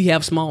do you do if you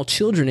have small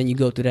children and you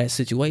go through that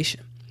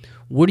situation?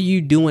 What are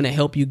you doing to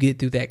help you get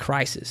through that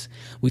crisis?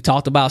 We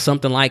talked about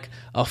something like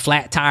a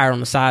flat tire on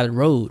the side of the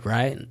road,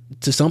 right?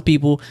 To some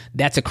people,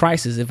 that's a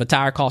crisis. If a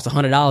tire costs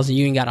 $100 and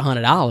you ain't got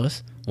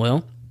 $100,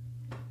 well,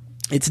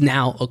 it's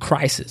now a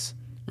crisis,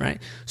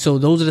 right? So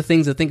those are the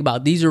things to think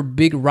about. These are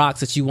big rocks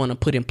that you want to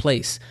put in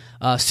place.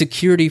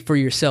 Security for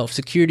yourself,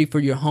 security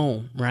for your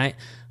home, right?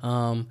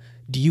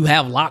 Do you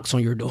have locks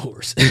on your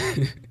doors?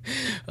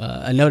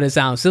 I know that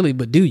sounds silly,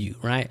 but do you,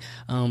 right?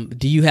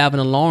 Do you have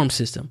an alarm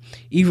system?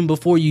 Even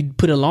before you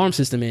put an alarm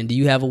system in, do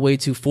you have a way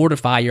to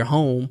fortify your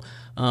home?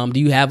 Do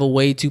you have a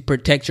way to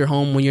protect your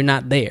home when you're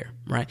not there,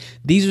 right?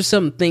 These are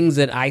some things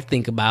that I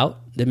think about,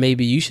 that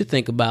maybe you should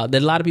think about,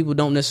 that a lot of people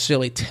don't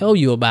necessarily tell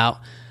you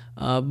about,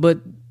 but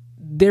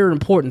they're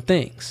important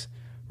things,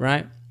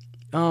 right?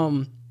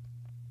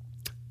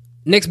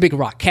 Next big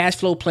rock, cash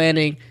flow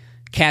planning,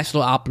 cash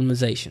flow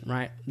optimization,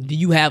 right? Do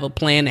you have a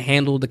plan to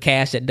handle the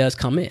cash that does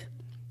come in,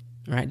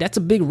 right? That's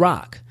a big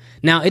rock.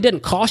 Now, it doesn't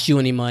cost you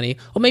any money,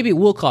 or maybe it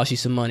will cost you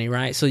some money,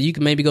 right? So you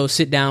can maybe go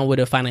sit down with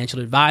a financial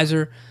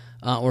advisor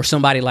or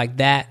somebody like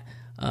that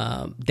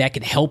that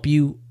can help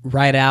you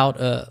write out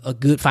a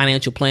good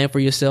financial plan for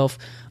yourself.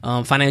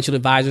 Financial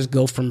advisors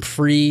go from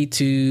free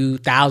to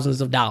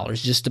thousands of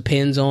dollars. Just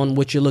depends on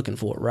what you're looking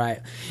for,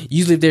 right?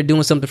 Usually if they're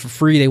doing something for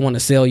free, they want to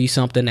sell you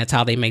something. That's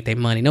how they make their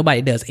money.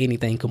 Nobody does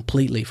anything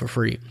completely for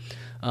free.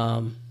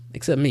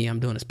 Except me. I'm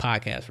doing this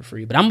podcast for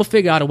free. But I'm going to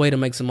figure out a way to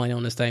make some money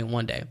on this thing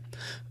one day.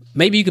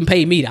 Maybe you can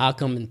pay me. I'll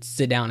come and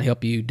sit down and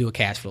help you do a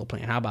cash flow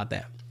plan. How about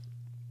that?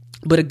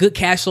 But a good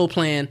cash flow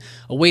plan,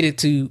 a way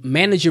to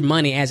manage your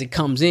money as it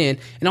comes in,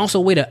 and also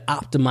a way to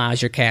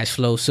optimize your cash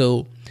flow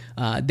so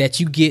that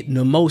you get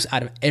the most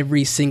out of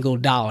every single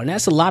dollar. And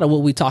that's a lot of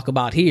what we talk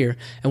about here.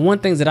 And one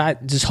thing that I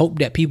just hope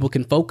that people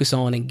can focus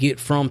on and get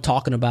from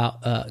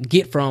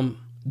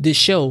this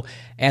show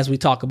as we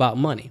talk about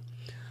money.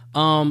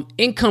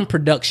 Income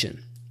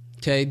production.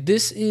 Okay,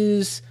 this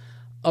is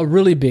a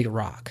really big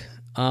rock.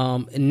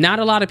 Not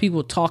a lot of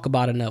people talk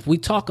about it enough. We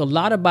talk a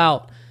lot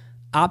about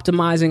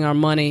optimizing our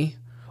money,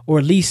 or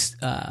at least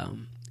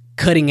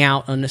cutting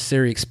out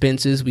unnecessary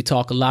expenses. We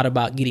talk a lot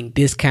about getting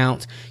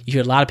discounts. You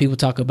hear a lot of people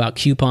talk about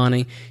couponing.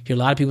 You hear a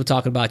lot of people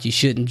talking about you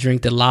shouldn't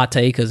drink the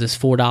latte because it's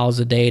 $4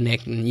 a day, and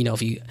that can,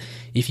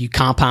 if you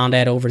compound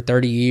that over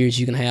 30 years,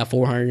 you can have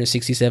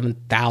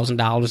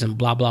 $467,000 and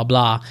blah blah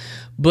blah.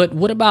 But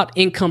what about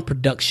income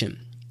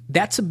production?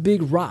 That's a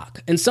big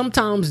rock. And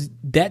sometimes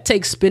that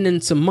takes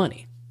spending some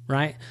money,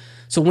 right?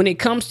 So when it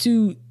comes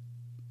to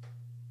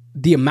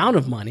the amount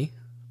of money,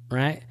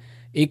 right,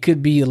 it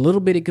could be a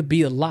little bit, it could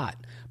be a lot.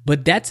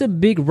 But that's a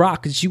big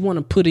rock that you want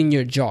to put in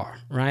your jar,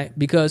 right?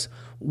 Because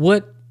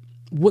what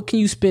can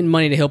you spend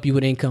money to help you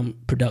with income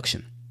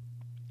production?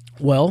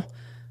 Well,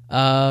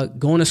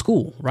 going to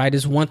school, right,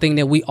 is one thing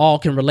that we all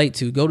can relate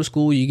to. Go to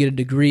school, you get a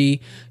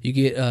degree, you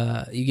get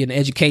an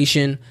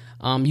education.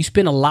 You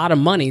spend a lot of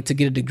money to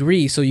get a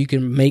degree so you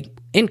can make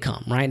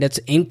income, right? That's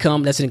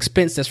income. That's an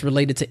expense that's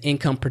related to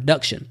income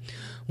production.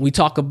 We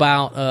talked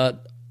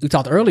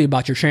earlier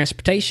about your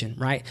transportation,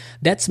 right?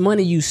 That's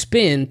money you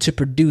spend to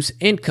produce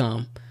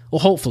income. Well,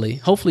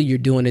 hopefully you're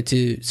doing it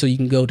so you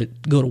can go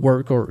to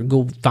work or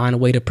go find a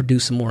way to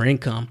produce some more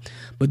income.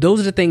 But those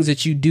are the things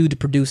that you do to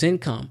produce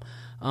income.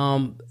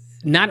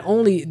 Not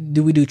only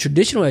do we do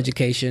traditional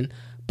education,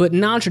 but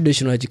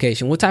non-traditional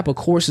education. What type of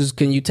courses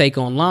can you take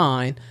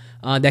online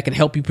that can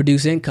help you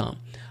produce income?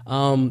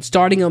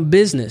 Starting a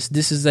business,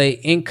 this is a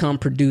income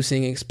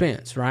producing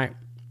expense, right?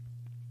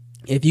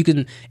 If you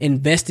can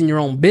invest in your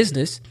own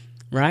business,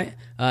 right?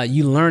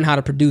 You learn how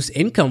to produce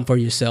income for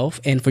yourself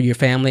and for your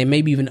family and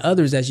maybe even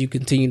others as you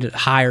continue to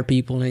hire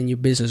people and your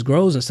business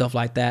grows and stuff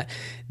like that.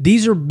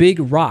 These are big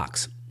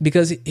rocks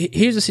because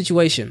here's the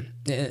situation.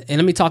 And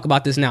let me talk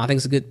about this now. I think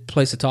it's a good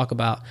place to talk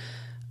about.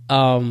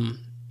 The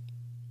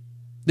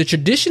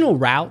traditional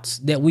routes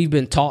that we've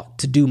been taught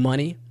to do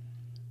money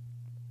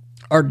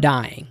are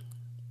dying.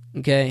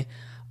 Okay.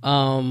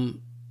 Now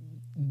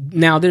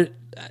there's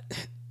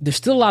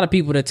still a lot of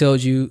people that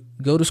tells you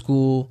go to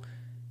school,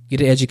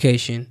 get an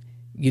education,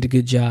 get a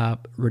good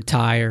job,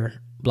 retire,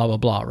 blah, blah,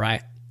 blah,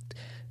 right?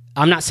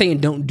 I'm not saying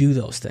don't do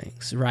those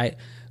things, right?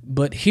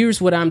 But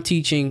here's what I'm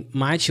teaching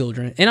my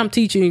children, and I'm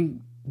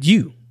teaching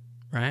you,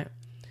 right?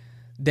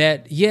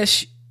 That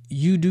yes,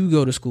 you do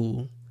go to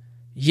school.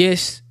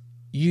 Yes,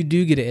 you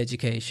do get an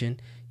education.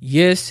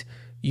 Yes,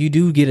 you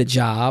do get a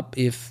job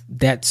if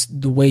that's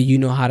the way you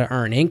know how to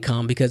earn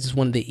income, because it's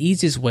one of the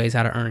easiest ways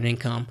how to earn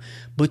income.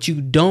 But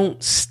you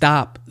don't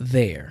stop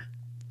there,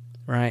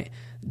 right?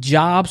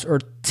 Jobs are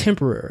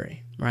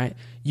temporary, right?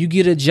 You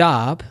get a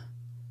job,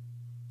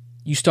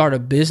 you start a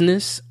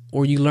business,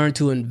 or you learn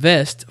to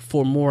invest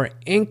for more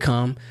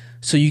income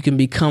so you can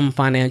become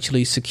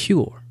financially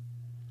secure,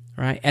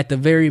 right? At the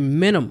very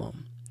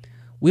minimum,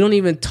 we don't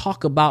even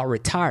talk about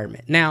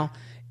retirement. Now,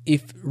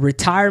 if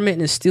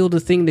retirement is still the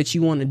thing that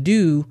you want to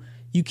do,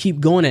 you keep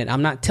going at it.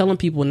 I'm not telling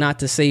people not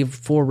to save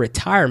for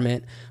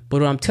retirement,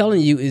 but what I'm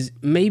telling you is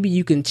maybe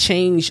you can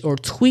change or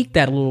tweak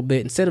that a little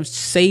bit. Instead of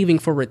saving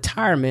for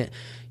retirement,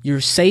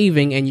 you're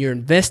saving and you're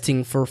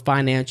investing for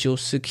financial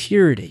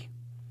security,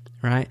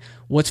 right?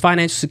 What's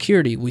financial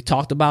security? We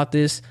talked about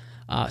this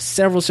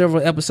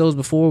several episodes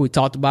before. We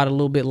talked about it a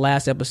little bit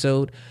last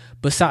episode.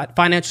 But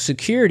financial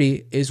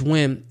security is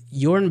when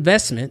your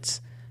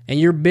investments and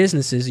your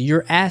businesses,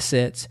 your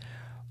assets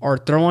are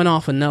throwing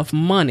off enough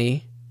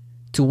money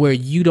to where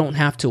you don't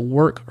have to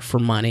work for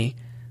money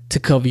to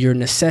cover your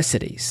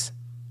necessities,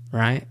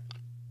 right?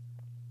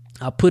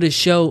 I'll put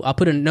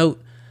a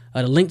note,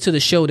 a link to the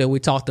show that we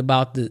talked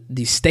about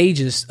the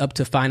stages up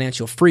to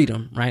financial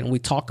freedom, right? And we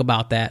talk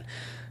about that.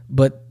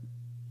 But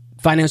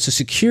financial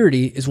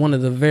security is one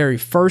of the very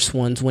first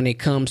ones when it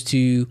comes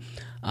to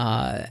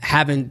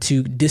having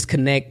to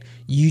disconnect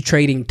you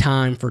trading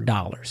time for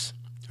dollars,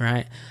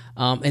 right?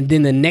 And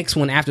then the next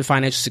one after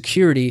financial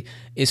security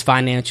is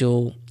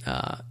financial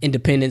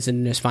independence,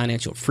 and there's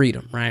financial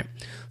freedom, right?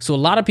 So a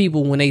lot of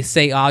people, when they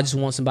say, I just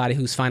want somebody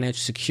who's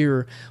financially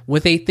secure,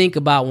 what they think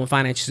about when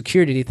financial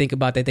security, they think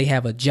about that they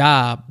have a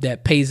job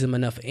that pays them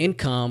enough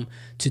income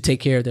to take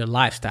care of their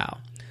lifestyle.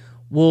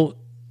 Well,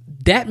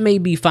 that may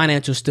be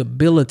financial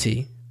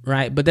stability,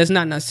 right? But that's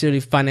not necessarily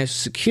financial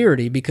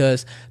security,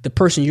 because the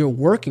person you're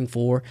working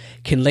for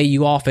can lay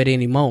you off at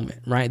any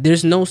moment, right?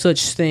 There's no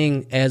such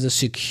thing as a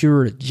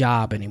secure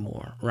job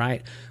anymore,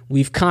 right?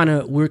 We're kind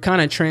of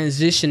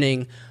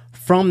transitioning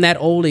from that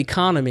old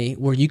economy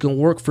where you can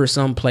work for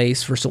some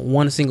place,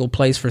 one single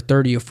place for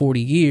 30 or 40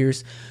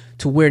 years,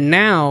 to where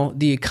now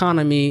the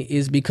economy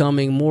is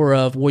becoming more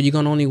of where you're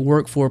going to only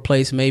work for a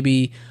place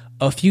maybe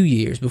a few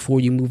years before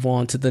you move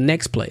on to the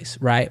next place,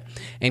 right?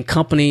 And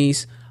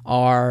companies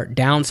are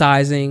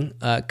downsizing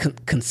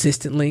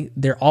consistently.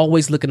 They're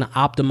always looking to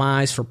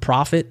optimize for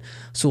profit.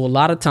 So a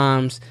lot of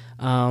times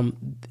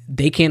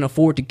they can't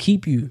afford to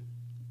keep you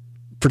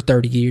for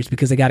 30 years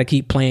because they got to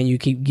keep paying you,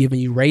 keep giving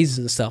you raises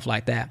and stuff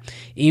like that.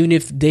 Even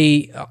if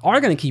they are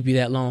going to keep you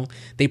that long,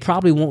 they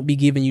probably won't be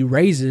giving you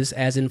raises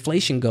as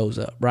inflation goes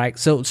up, right?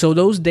 So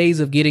those days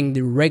of getting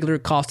the regular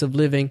cost of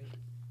living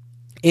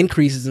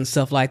increases and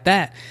stuff like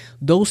that,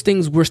 those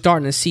things we're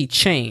starting to see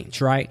change,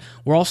 right?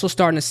 We're also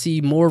starting to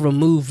see more of a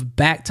move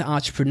back to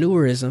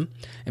entrepreneurism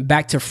and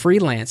back to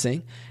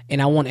freelancing.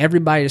 And I want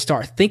everybody to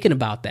start thinking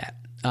about that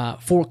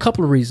for a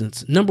couple of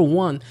reasons. Number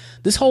one,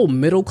 this whole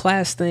middle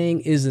class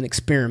thing is an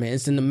experiment.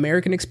 It's an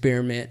American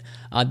experiment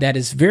that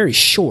is very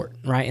short,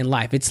 right, in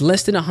life. It's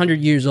less than 100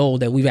 years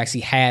old that we've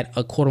actually had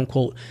a quote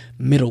unquote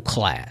middle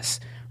class,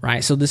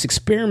 right? So this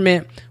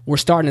experiment we're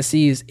starting to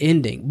see is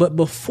ending. But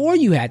before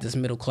you had this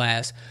middle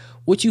class,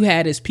 what you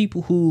had is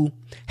people who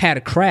had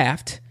a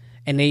craft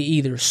and they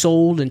either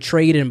sold and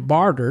traded and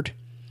bartered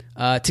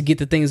to get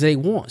the things they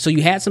want. So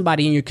you had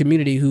somebody in your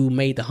community who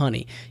made the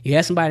honey. You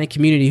had somebody in the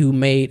community who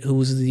made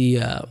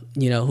the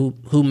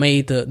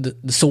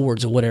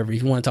swords or whatever.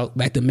 If you want to talk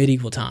back to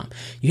medieval time,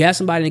 you had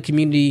somebody in the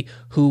community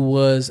who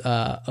was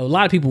a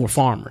lot of people were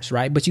farmers,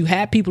 right? But you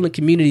had people in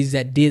communities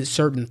that did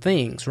certain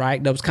things,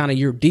 right? That was kind of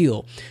your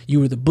deal.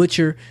 You were the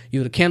butcher, you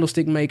were the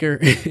candlestick maker,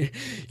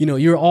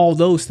 you're all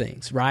those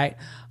things, right?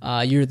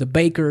 You're the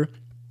baker.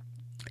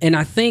 And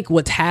I think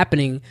what's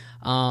happening,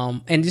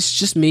 and it's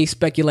just me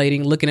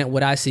speculating, looking at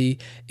what I see,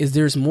 is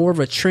there's more of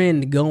a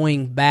trend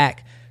going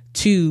back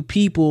to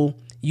people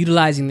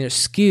utilizing their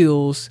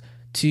skills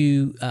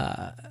to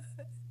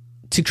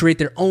create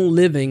their own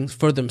livings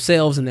for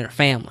themselves and their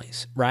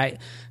families, right?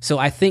 So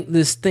I think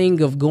this thing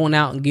of going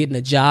out and getting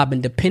a job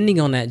and depending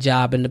on that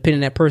job and depending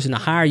on that person to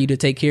hire you to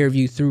take care of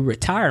you through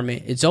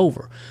retirement, it's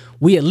over.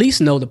 We at least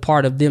know the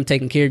part of them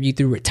taking care of you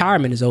through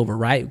retirement is over,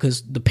 right?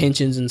 Because the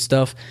pensions and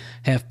stuff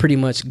have pretty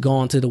much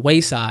gone to the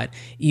wayside.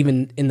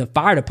 Even in the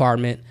fire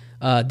department,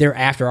 they're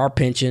after our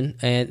pension,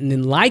 and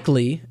then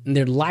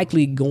they're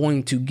likely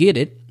going to get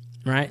it,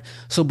 right?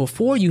 So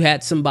before you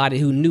had somebody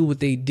who knew what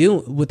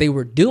they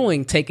were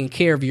doing, taking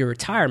care of your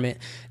retirement.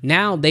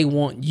 Now they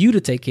want you to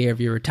take care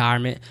of your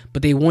retirement,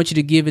 but they want you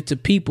to give it to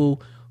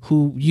people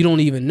who you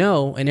don't even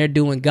know, and they're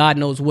doing God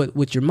knows what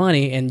with your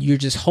money, and you're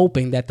just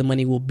hoping that the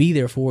money will be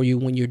there for you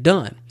when you're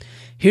done.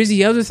 Here's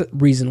the other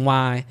reason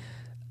why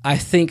I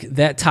think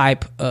that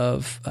type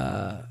of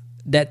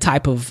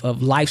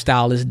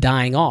lifestyle is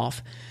dying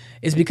off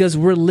is because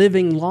we're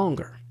living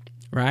longer,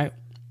 right?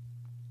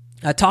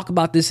 I talk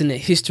about this in the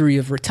history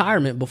of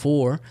retirement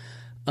before,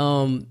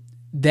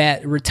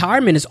 that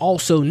retirement is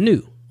also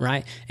new,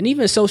 right? And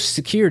even Social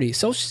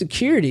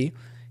Security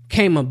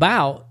came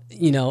about,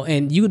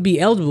 and you would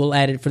be eligible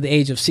at it for the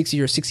age of 60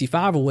 or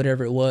 65 or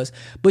whatever it was,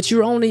 but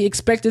you're only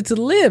expected to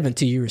live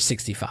until you're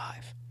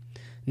 65.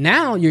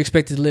 Now you're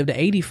expected to live to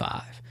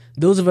 85.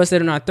 Those of us that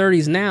are in our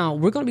 30s now,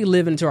 we're going to be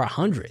living into our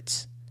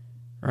hundreds,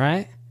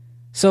 right?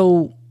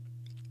 So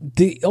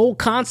the old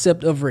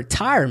concept of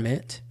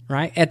retirement,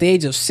 right, at the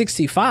age of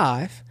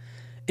 65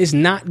 is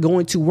not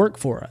going to work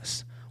for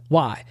us.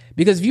 Why?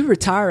 Because if you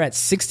retire at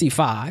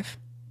 65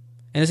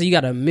 and so you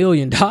got $1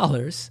 million,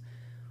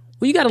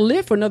 well, you got to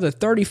live for another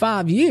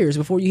 35 years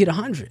before you hit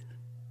 100.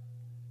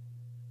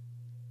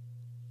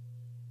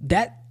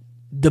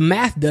 The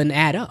math doesn't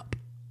add up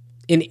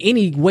in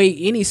any way,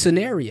 any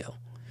scenario,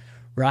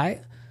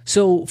 right?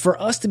 So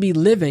for us to be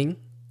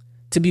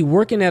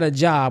working at a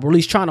job, or at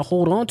least trying to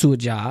hold on to a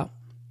job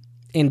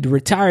and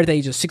retire at the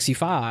age of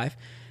 65,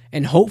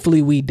 and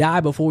hopefully we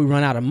die before we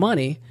run out of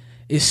money,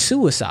 is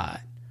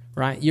suicide,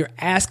 right? You're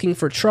asking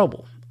for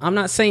trouble. I'm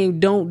not saying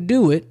don't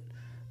do it.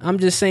 I'm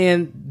just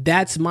saying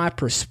that's my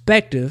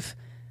perspective,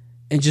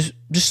 and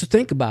just to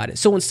think about it.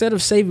 So instead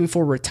of saving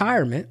for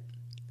retirement,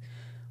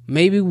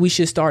 maybe we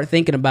should start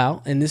thinking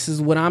about, and this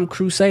is what I'm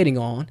crusading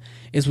on,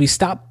 is we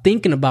stop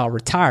thinking about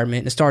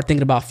retirement and start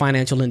thinking about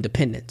financial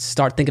independence,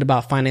 start thinking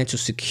about financial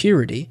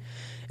security,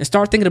 and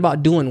start thinking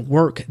about doing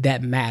work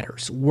that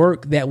matters,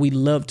 work that we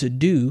love to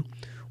do,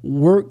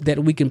 work that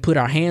we can put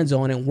our hands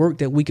on, and work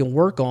that we can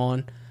work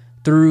on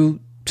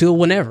till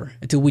whenever,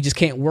 until we just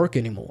can't work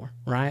anymore,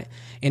 right?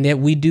 And that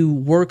we do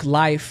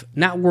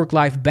not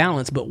work-life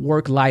balance, but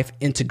work-life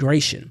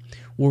integration,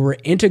 where we're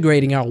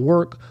integrating our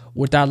work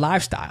with our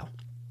lifestyle,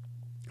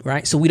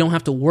 right? So we don't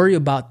have to worry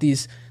about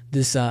this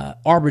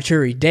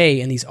arbitrary day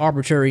and these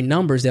arbitrary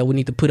numbers that we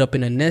need to put up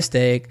in a nest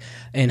egg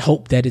and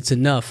hope that it's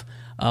enough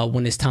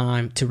when it's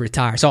time to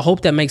retire. So I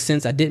hope that makes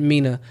sense. I didn't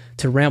mean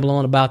to ramble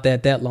on about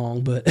that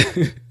long, but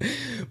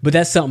but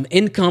that's something.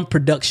 Income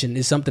production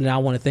is something that I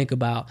want to think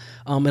about.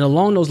 And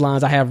along those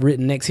lines, I have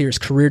written next here is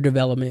career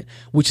development,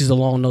 which is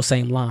along those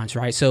same lines,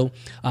 right? So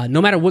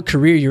no matter what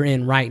career you're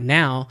in right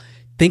now,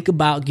 think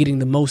about getting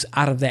the most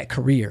out of that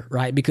career,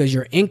 right? Because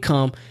your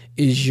income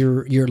is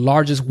your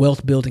largest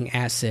wealth building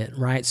asset,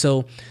 right?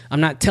 So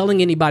I'm not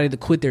telling anybody to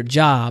quit their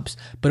jobs,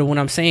 but what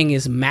I'm saying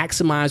is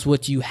maximize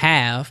what you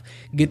have,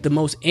 get the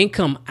most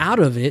income out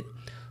of it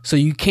so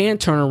you can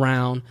turn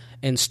around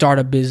and start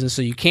a business,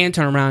 so you can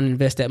turn around and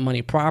invest that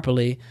money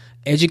properly,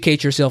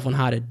 educate yourself on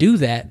how to do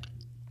that.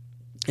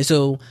 And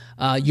so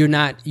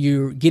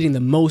you're getting the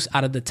most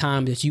out of the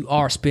time that you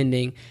are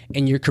spending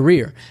in your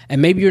career.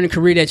 And maybe you're in a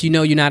career that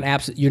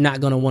you're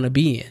not going to want to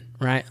be in,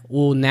 right?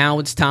 Well, now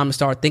it's time to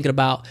start thinking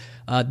about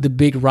the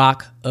big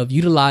rock of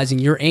utilizing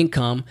your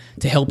income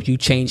to help you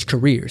change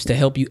careers, to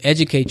help you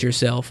educate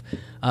yourself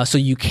so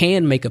you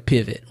can make a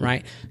pivot,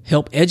 right?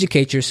 Help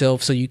educate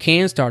yourself so you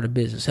can start a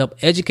business. Help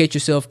educate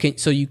yourself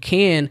so you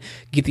can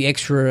get the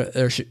extra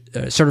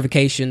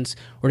certifications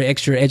or the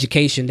extra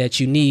education that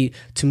you need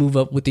to move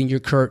up within your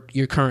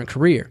current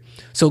career.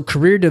 So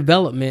career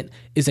development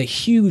is a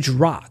huge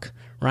rock,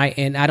 right?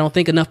 And I don't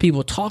think enough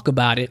people talk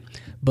about it,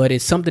 but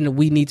it's something that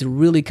we need to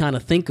really kind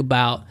of think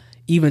about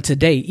even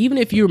today. Even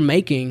if you're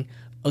making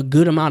a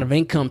good amount of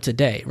income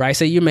today, right?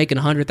 Say you're making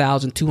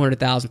 100,000,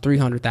 200,000,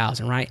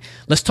 300,000, right?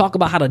 Let's talk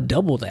about how to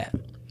double that,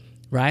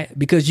 right?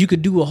 Because you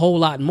could do a whole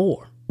lot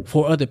more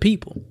for other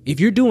people. If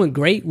you're doing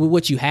great with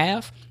what you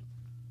have,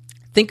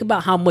 think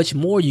about how much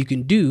more you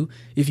can do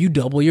if you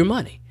double your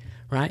money,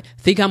 right?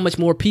 Think how much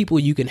more people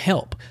you can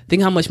help.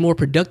 Think how much more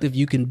productive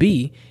you can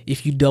be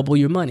if you double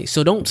your money.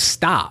 So don't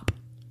stop,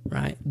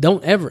 right?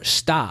 Don't ever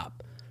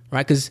stop,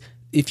 right? Because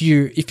if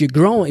you're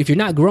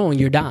not growing,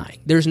 you're dying.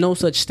 There's no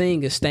such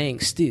thing as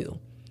staying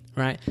still,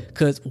 right?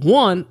 Because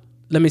one,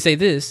 let me say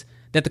this,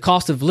 that the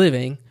cost of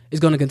living is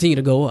going to continue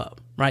to go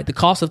up, right? The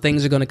cost of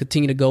things are going to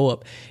continue to go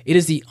up. It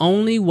is the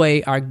only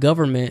way our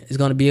government is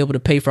going to be able to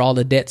pay for all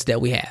the debts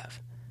that we have,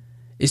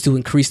 is to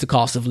increase the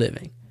cost of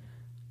living.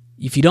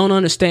 If you don't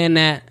understand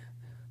that,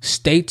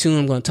 stay tuned.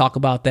 I'm going to talk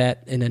about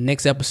that in the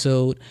next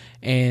episode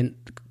and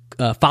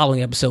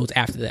following episodes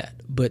after that.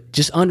 But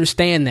just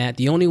understand that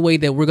the only way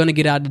that we're going to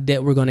get out of the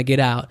debt we're going to get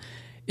out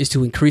is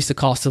to increase the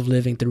cost of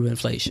living through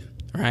inflation,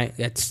 right?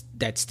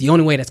 That's the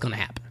only way that's going to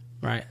happen,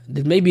 right?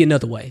 There may be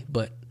another way,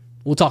 but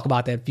we'll talk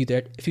about that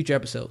in future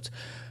episodes.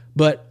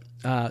 But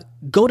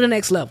go to the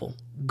next level.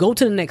 Go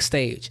to the next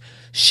stage.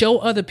 Show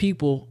other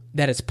people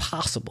that it's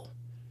possible,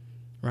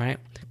 right?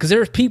 Because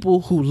there's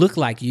people who look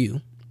like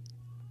you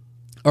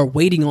are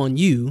waiting on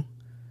you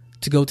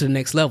to go to the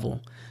next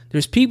level.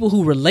 There's people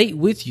who relate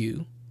with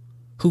you,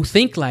 who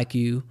think like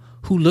you,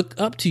 who look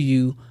up to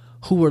you,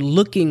 who are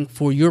looking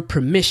for your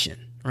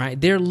permission, right?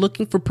 They're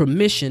looking for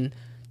permission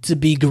to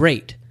be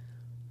great.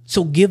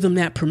 So give them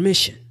that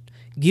permission.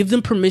 Give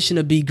them permission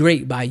to be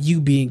great by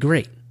you being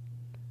great,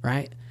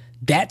 right?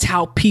 That's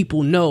how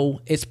people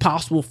know it's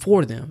possible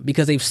for them,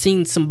 because they've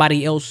seen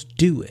somebody else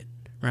do it,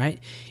 right?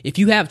 If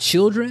you have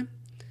children,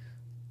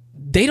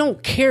 they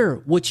don't care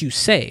what you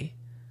say,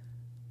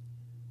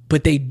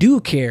 but they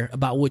do care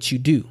about what you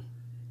do,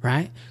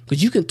 right?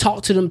 Because you can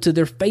talk to them till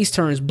their face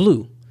turns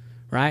blue,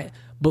 right?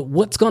 But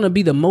what's going to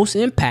be the most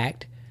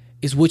impact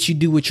is what you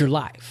do with your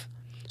life.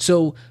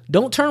 So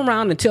don't turn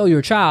around and tell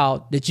your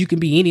child that you can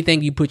be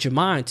anything you put your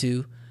mind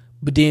to,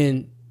 but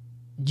then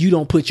you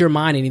don't put your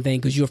mind in anything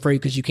because you're afraid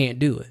because you can't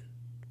do it,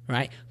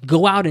 right?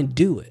 Go out and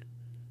do it,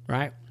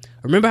 right?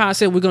 Remember how I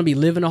said we're going to be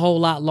living a whole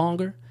lot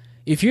longer?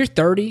 If you're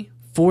 30,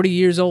 40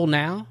 years old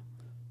now,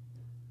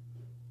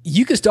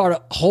 you can start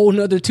a whole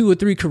nother 2 or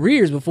 3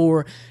 careers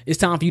before it's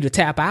time for you to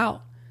tap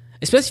out,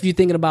 especially if you're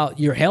thinking about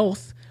your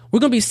health. We're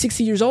going to be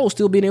 60 years old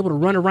still being able to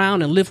run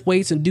around and lift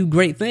weights and do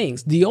great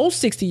things. The old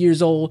 60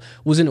 years old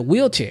was in a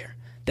wheelchair.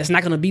 That's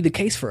not going to be the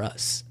case for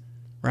us,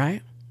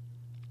 right?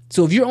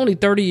 So if you're only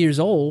 30 years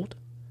old,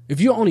 if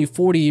you're only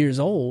 40 years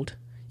old,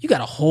 you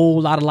got a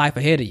whole lot of life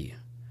ahead of you,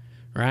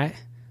 right?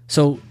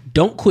 So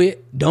don't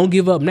quit. Don't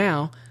give up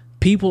now.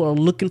 People are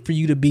looking for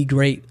you to be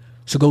great,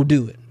 so go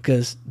do it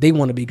because they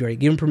want to be great.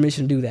 Give them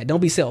permission to do that. Don't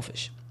be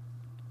selfish.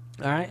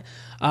 All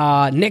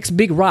right. Next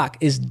big rock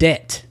is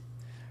debt,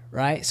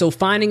 right? So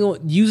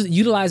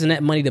utilizing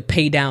that money to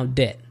pay down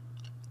debt.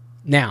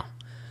 Now,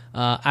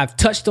 I've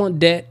touched on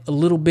debt a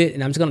little bit,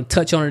 and I'm just going to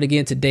touch on it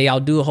again today. I'll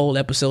do a whole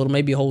episode or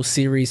maybe a whole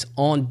series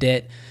on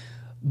debt.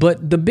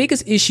 But the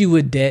biggest issue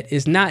with debt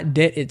is not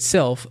debt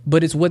itself,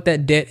 but it's what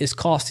that debt is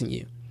costing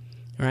you,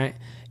 right?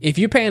 If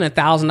you're paying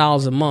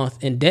 $1,000 a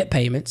month in debt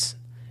payments,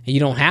 and you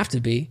don't have to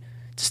be,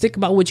 just think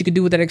about what you could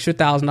do with that extra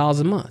 $1,000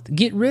 a month.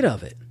 Get rid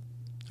of it,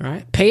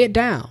 right? Pay it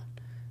down.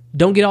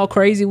 Don't get all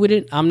crazy with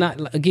it. I'm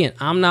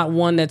not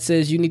one that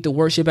says you need to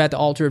worship at the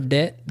altar of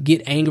debt,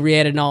 get angry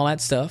at it and all that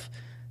stuff.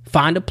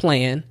 Find a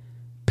plan,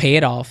 pay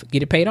it off,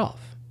 get it paid off,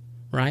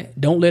 right?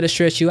 Don't let it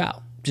stress you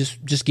out.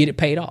 Just get it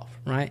paid off,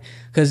 right?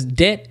 Because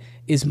debt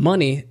is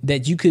money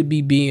that you could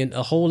be being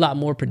a whole lot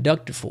more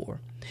productive for.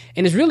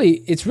 And it's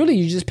really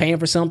you're just paying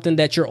for something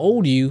that your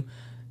old you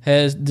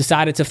has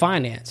decided to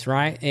finance,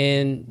 right?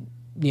 And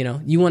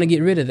you want to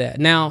get rid of that.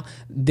 Now,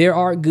 there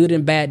are good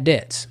and bad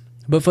debts,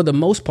 but for the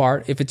most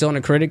part, if it's on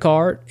a credit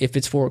card, if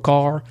it's for a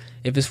car,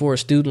 if it's for a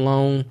student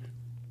loan,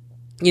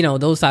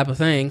 those type of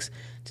things,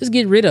 just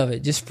get rid of it.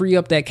 Just free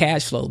up that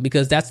cash flow,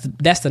 because that's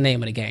the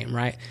name of the game,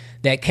 right?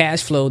 That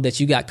cash flow that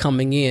you got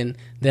coming in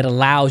that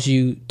allows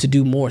you to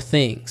do more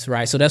things,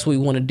 right? So that's what we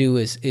want to do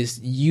is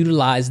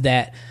utilize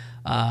that,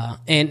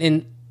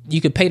 and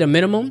you could pay the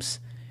minimums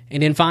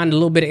and then find a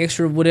little bit of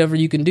extra whatever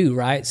you can do,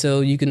 right?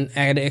 So you can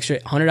add an extra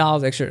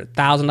 $100, extra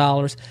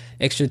 $1,000,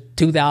 extra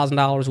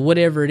 $2,000,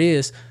 whatever it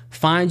is.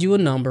 Find you a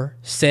number,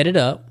 set it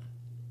up,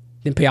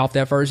 then pay off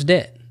that first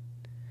debt.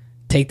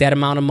 Take that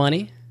amount of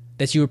money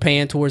that you were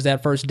paying towards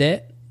that first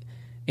debt,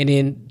 and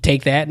then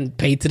take that and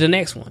pay to the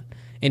next one.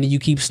 And then you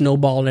keep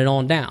snowballing it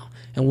on down.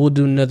 And we'll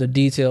do another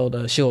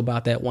detailed show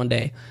about that one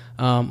day,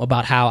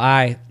 about how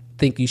I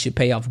think you should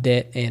pay off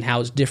debt and how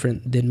it's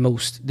different than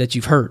most that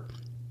you've heard.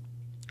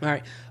 All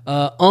right.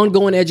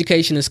 Ongoing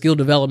education and skill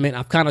development.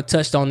 I've kind of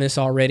touched on this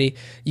already.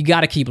 You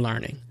got to keep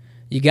learning.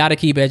 You got to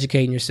keep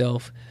educating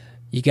yourself.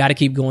 You got to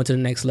keep going to the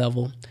next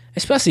level,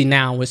 especially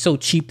now when it's so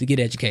cheap to get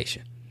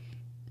education.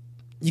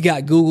 You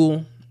got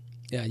Google.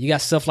 Yeah, you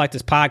got stuff like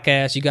this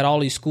podcast. You got all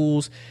these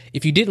schools.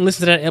 If you didn't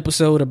listen to that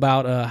episode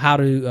about how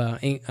to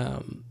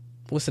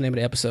what's the name of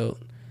the episode?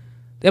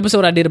 The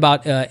episode I did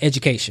about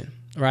education,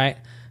 right?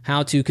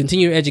 How to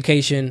continue your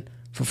education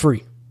for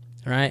free,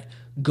 right?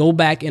 Go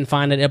back and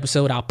find that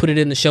episode. I'll put it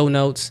in the show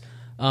notes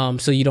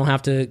so you don't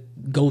have to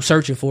go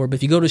searching for it. But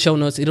if you go to show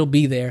notes, it'll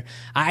be there.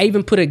 I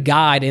even put a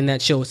guide in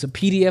that show. It's a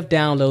PDF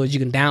download you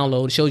can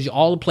download. It shows you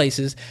all the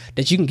places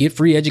that you can get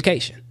free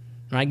education,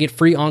 right? Get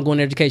free ongoing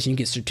education. You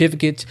get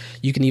certificates.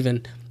 You can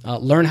even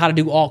learn how to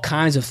do all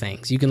kinds of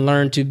things. You can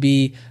learn to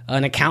be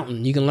an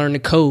accountant. You can learn to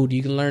code.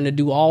 You can learn to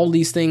do all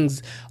these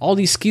things, all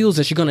these skills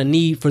that you're going to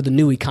need for the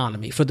new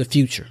economy, for the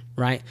future,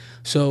 right?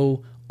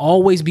 So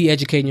always be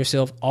educating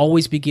yourself.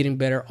 Always be getting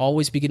better.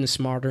 Always be getting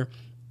smarter.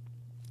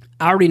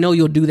 I already know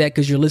you'll do that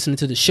because you're listening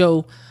to the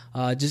show.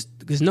 Just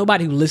because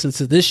nobody who listens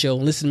to this show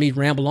and listen to me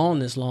ramble on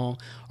this long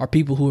are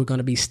people who are going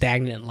to be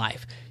stagnant in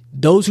life.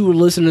 Those who are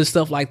listening to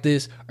stuff like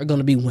this are going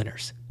to be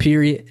winners.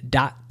 Period.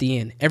 Dot. The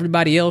end.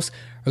 Everybody else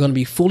are going to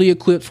be fully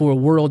equipped for a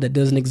world that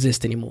doesn't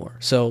exist anymore.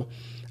 So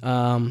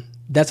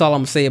that's all I'm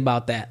going to say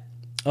about that.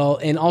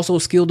 And also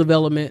skill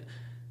development.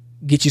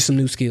 Get you some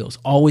new skills.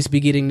 Always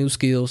be getting new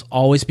skills.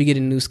 Always be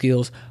getting new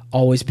skills.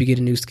 Always be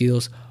getting new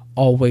skills.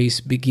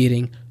 Always be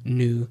getting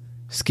new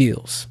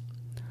skills.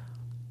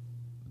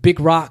 Big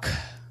rock.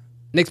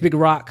 Next big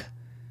rock.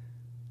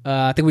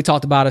 I think we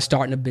talked about it,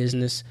 starting a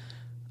business.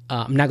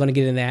 I'm not going to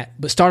get into that,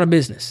 but start a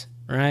business,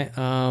 right?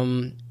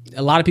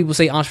 A lot of people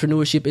say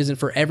entrepreneurship isn't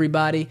for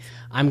everybody.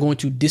 I'm going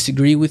to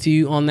disagree with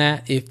you on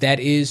that if that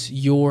is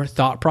your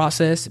thought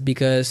process,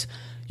 because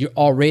you're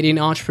already an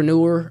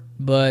entrepreneur,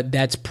 but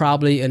that's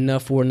probably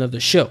enough for another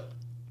show.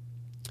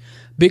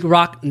 Big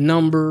rock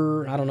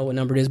number, I don't know what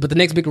number it is, but the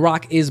next big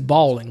rock is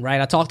balling,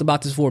 right? I talked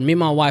about this before. Me and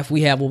my wife,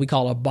 we have what we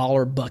call a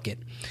baller bucket.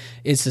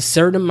 It's a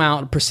certain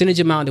amount, a percentage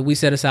amount that we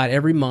set aside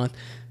every month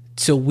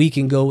so we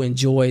can go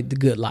enjoy the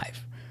good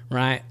life,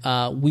 right?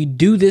 We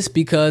do this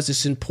because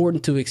it's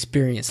important to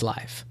experience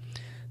life.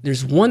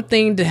 There's one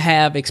thing to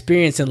have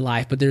experience in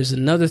life, but there's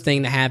another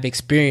thing to have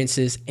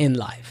experiences in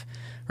life,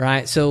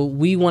 right? So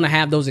we want to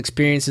have those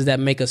experiences that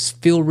make us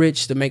feel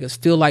rich, to make us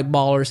feel like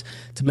ballers,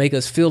 to make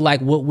us feel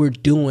like what we're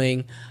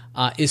doing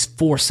is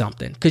for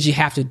something, because you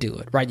have to do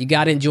it, right? You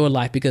got to enjoy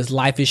life because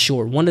life is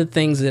short. One of the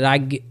things that I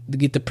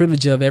get the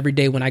privilege of every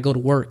day when I go to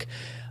work,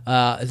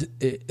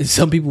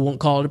 some people won't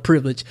call it a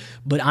privilege,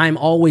 but I'm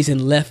always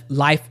in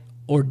life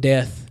or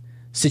death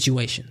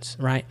situations,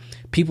 right?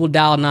 People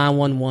dial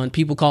 911,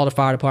 people call the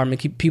fire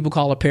department, people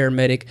call a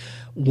paramedic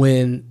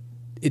when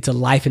it's a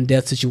life and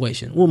death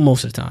situation. Well,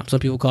 most of the time. Some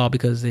people call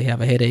because they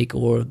have a headache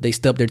or they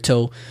stub their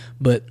toe,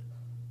 but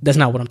that's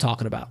not what I'm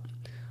talking about.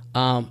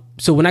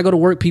 So when I go to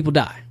work, people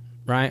die,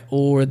 right?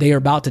 Or they are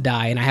about to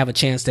die and I have a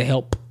chance to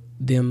help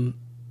them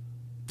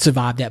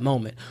survive that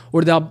moment.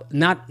 Or they'll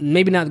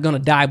maybe not going to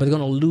die, but they're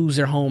going to lose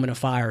their home in a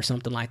fire or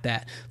something like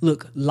that.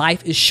 Look,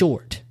 life is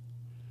short,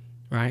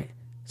 right?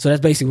 So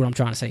that's basically what I'm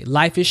trying to say.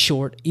 Life is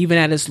short. Even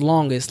at its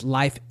longest,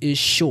 life is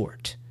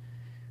short.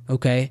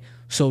 Okay?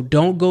 So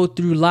don't go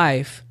through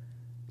life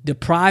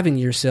depriving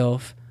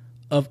yourself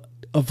of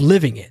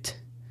living it,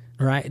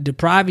 right?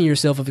 Depriving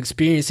yourself of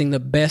experiencing the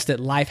best that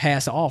life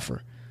has to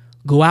offer.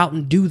 Go out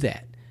and do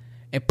that.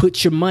 And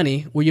put your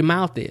money where your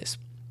mouth is,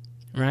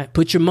 right?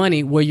 Put your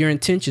money where your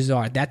intentions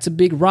are. That's a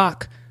big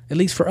rock, at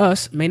least for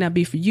us. May not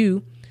be for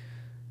you.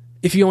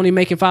 If you're only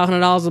making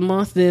 $500 a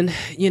month, then,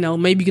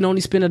 maybe you can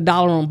only spend $1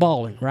 on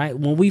balling, right?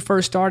 When we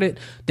first started,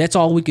 that's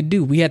all we could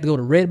do. We had to go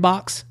to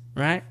Redbox,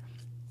 right?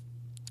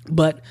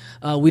 But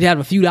we'd have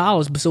a few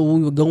dollars, so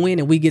we would go in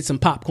and we get some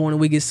popcorn and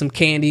we get some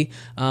candy.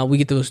 We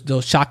get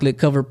those chocolate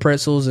covered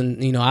pretzels,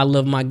 and I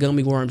love my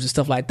gummy worms and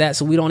stuff like that.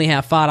 So we'd only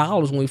have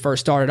 $5 when we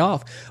first started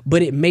off,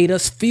 but it made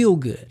us feel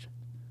good,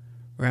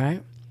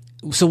 right?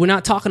 So we're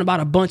not talking about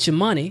a bunch of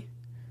money,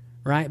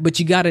 right? But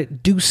you got to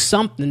do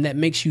something that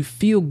makes you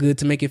feel good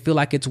to make it feel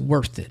like it's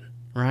worth it,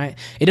 right?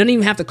 It doesn't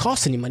even have to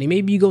cost any money.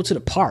 Maybe you go to the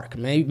park.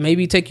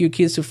 Maybe you take your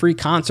kids to free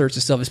concerts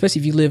and stuff, especially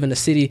if you live in a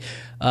city,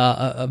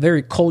 a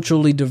very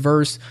culturally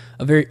diverse,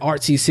 a very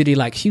artsy city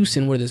like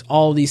Houston, where there's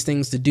all these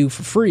things to do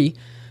for free.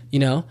 You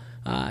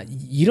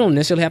don't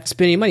necessarily have to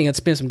spend any money. You have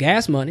to spend some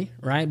gas money,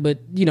 right? But,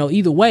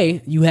 either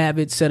way, you have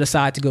it set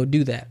aside to go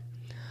do that.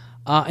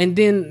 And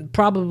then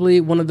probably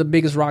one of the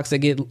biggest rocks that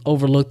get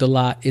overlooked a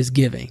lot is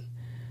giving.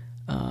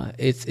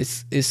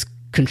 It's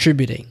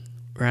contributing,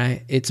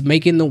 right? It's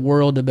making the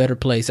world a better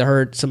place. I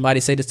heard somebody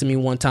say this to me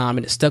one time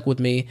and it stuck with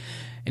me.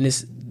 And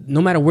it's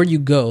no matter where you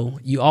go,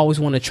 you always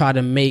want to try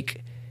to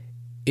make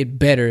it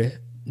better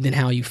than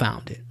how you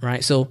found it,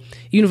 right? So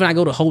even when I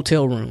go to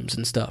hotel rooms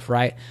and stuff,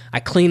 right, I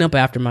clean up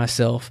after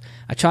myself.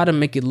 I try to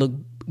make it look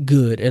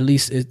good. At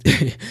least a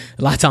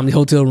lot of times the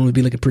hotel room would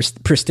be looking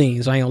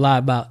pristine. So I ain't gonna lie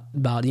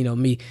about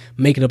me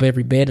making up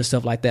every bed and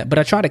stuff like that. But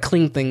I try to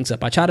clean things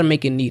up. I try to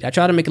make it neat. I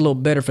try to make it a little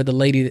better for the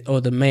lady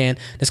or the man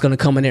that's gonna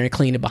come in there and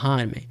clean it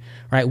behind me,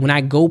 right? When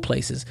I go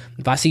places,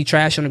 if I see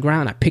trash on the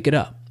ground, I pick it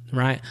up.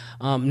 Right.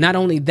 Not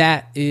only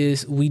that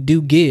is we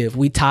do give,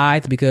 we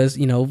tithe because,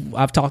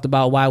 I've talked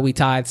about why we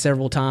tithe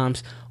several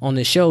times on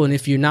this show. And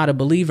if you're not a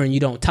believer and you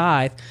don't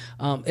tithe,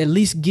 at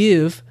least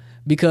give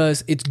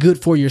because it's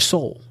good for your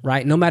soul,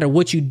 right? No matter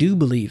what you do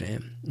believe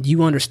in,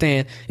 you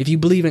understand if you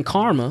believe in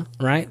karma,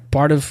 right?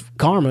 Part of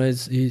karma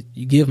is you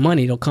give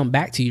money, it'll come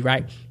back to you,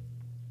 right?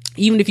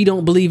 Even if you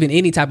don't believe in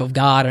any type of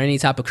God or any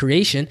type of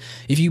creation,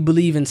 if you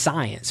believe in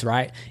science,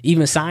 right?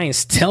 Even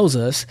science tells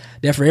us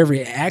that for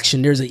every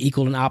action, there's an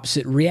equal and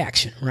opposite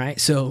reaction,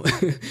 right? So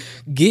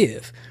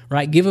give,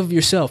 right? Give of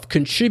yourself,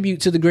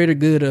 contribute to the greater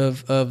good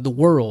of the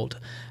world.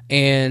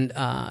 And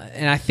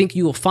I think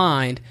you will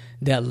find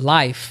that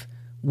life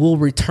will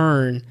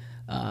return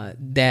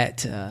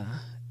that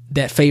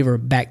favor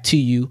back to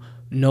you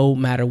no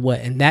matter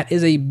what. And that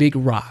is a big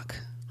rock,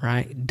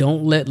 right?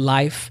 Don't let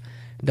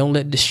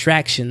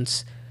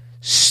distractions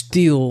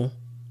steal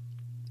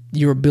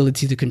your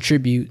ability to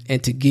contribute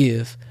and to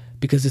give,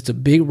 because it's a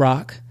big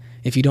rock.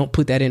 If you don't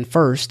put that in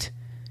first,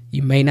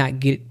 you may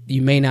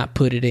not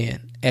put it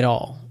in at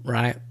all,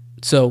 right?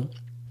 So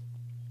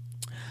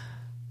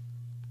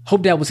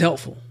hope that was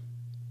helpful.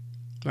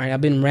 Right?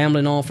 I've been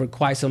rambling on for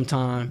quite some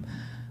time.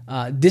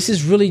 This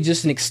is really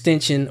just an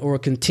extension or a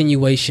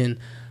continuation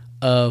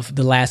of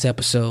the last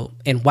episode.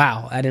 And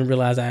wow, I didn't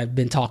realize I had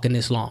been talking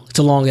this long. It's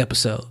a long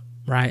episode,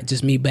 right?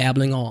 Just me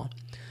babbling on.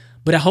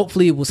 But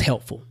hopefully it was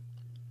helpful.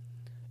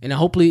 And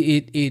hopefully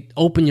it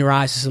opened your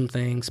eyes to some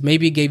things.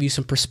 Maybe it gave you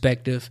some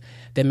perspective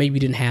that maybe you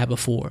didn't have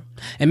before.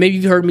 And maybe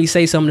you've heard me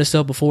say some of this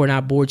stuff before and I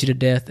bored you to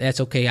death.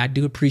 That's okay. I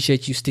do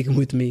appreciate you sticking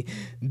with me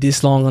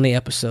this long on the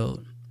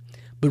episode.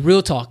 But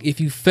real talk, if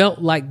you felt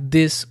like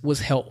this was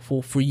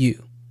helpful for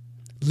you,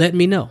 let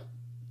me know.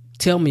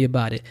 Tell me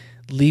about it.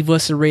 Leave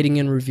us a rating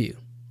and review,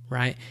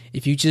 right?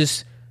 If you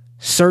just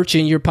search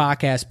in your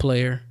podcast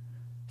player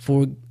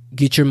for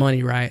Get Your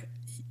Money Right,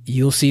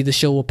 you'll see the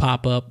show will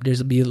pop up.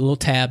 There'll be a little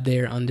tab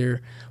there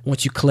under,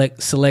 once you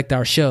select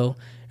our show,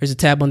 there's a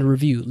tab under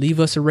review. Leave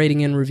us a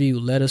rating and review.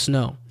 Let us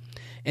know.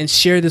 And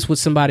share this with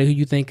somebody who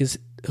you think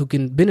who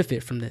can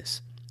benefit from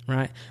this.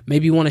 Right?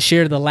 Maybe you want to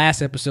share the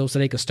last episode so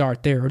they can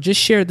start there, or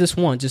just share this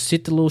one. Just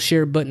hit the little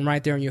share button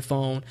right there on your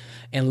phone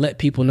and let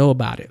people know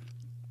about it.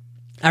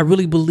 I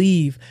really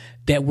believe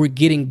that we're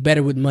getting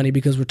better with money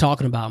because we're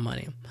talking about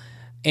money.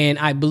 And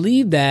I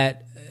believe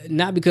that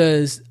not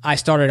because I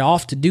started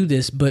off to do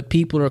this, but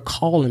people are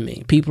calling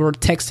me, people are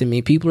texting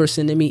me, people are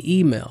sending me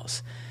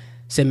emails.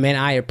 Saying, man,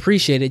 I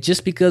appreciate it.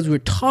 Just because we're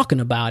talking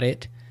about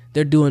it,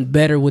 they're doing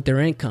better with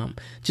their income.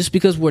 Just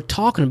because we're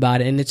talking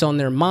about it and it's on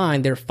their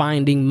mind, they're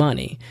finding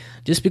money.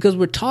 Just because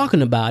we're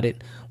talking about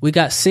it, we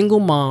got single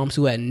moms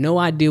who had no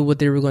idea what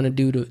they were going to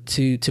do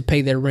to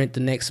pay their rent the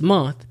next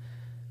month,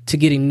 to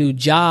getting new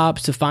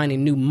jobs, to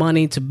finding new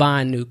money, to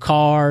buying new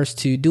cars,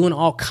 to doing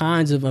all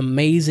kinds of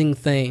amazing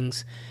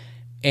things.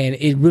 And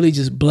it really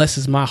just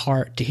blesses my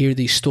heart to hear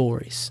these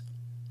stories,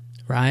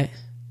 right?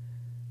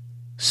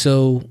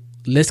 So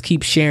let's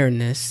keep sharing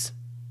this.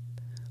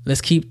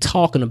 Let's keep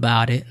talking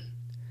about it.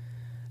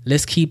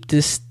 Let's keep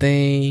this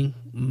thing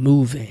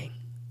moving.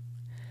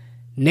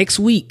 Next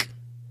week,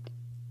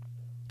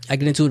 I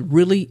get into a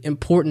really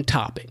important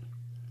topic.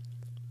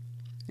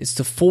 It's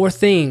the 4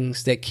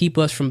 things that keep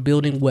us from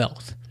building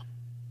wealth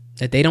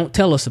that they don't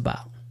tell us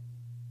about,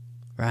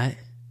 right?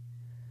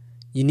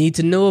 You need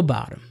to know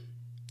about them.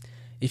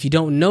 If you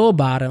don't know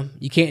about them,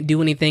 you can't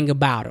do anything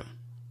about them.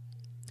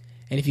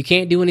 And if you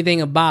can't do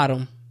anything about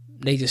them,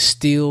 they just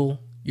steal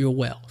your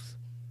wealth.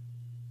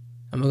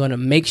 And we're going to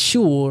make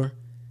sure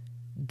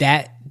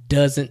that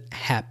doesn't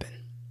happen.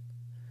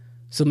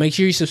 So make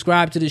sure you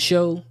subscribe to the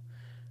show.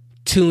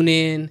 Tune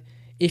in.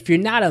 If you're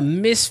not a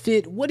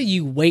misfit, what are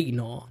you waiting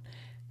on?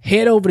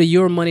 Head over to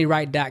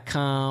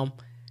yourmoneyright.com.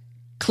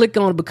 Click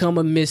on Become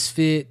a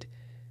Misfit.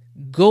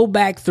 Go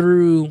back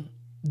through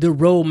the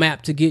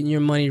roadmap to getting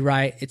your money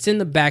right. It's in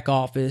the back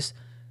office.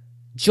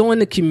 Join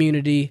the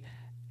community.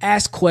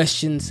 Ask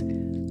questions.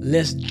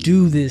 Let's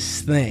do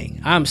this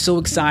thing. I'm so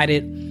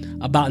excited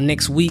about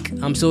next week.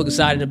 I'm so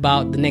excited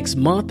about the next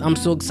month. I'm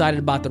so excited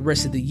about the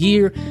rest of the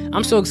year.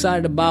 I'm so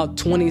excited about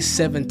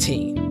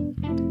 2017.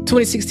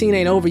 2016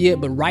 ain't over yet,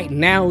 but right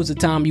now is the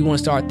time you want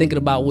to start thinking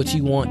about what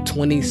you want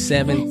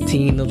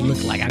 2017 to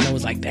look like. I know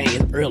it's like, dang,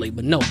 it's early,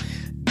 but no.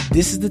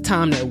 This is the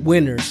time that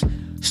winners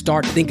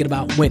start thinking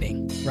about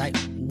winning, right?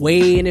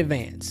 Way in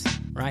advance,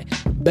 right?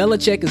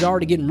 Belichick is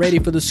already getting ready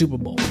for the Super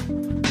Bowl,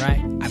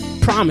 right? I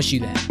promise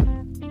you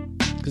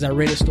that because I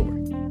read a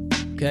story,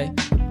 okay?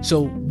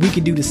 So we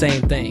can do the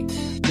same thing.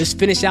 Let's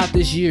finish out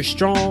this year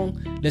strong.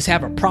 Let's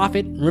have a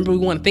profit. Remember, we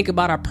want to think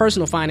about our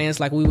personal finance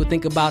like we would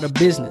think about a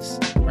business,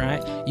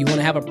 right? You want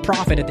to have a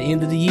profit at the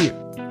end of the year.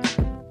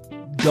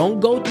 Don't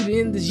go through the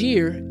end of this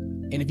year,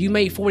 and if you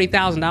made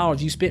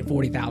 $40,000, you spent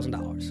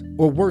 $40,000.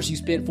 Or worse, you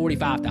spent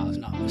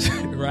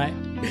 $45,000, right?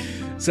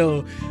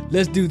 So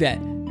let's do that.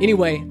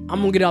 Anyway,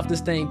 I'm going to get off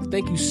this thing.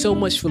 Thank you so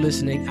much for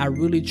listening. I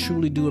really,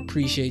 truly do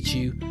appreciate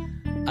you.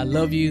 I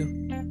love you,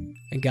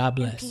 and God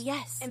bless.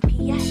 Yes.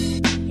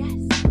 Yes.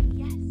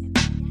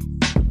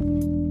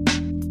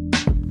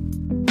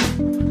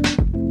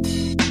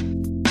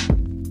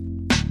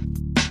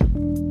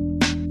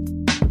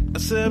 I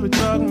said we're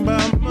talking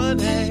about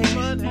money.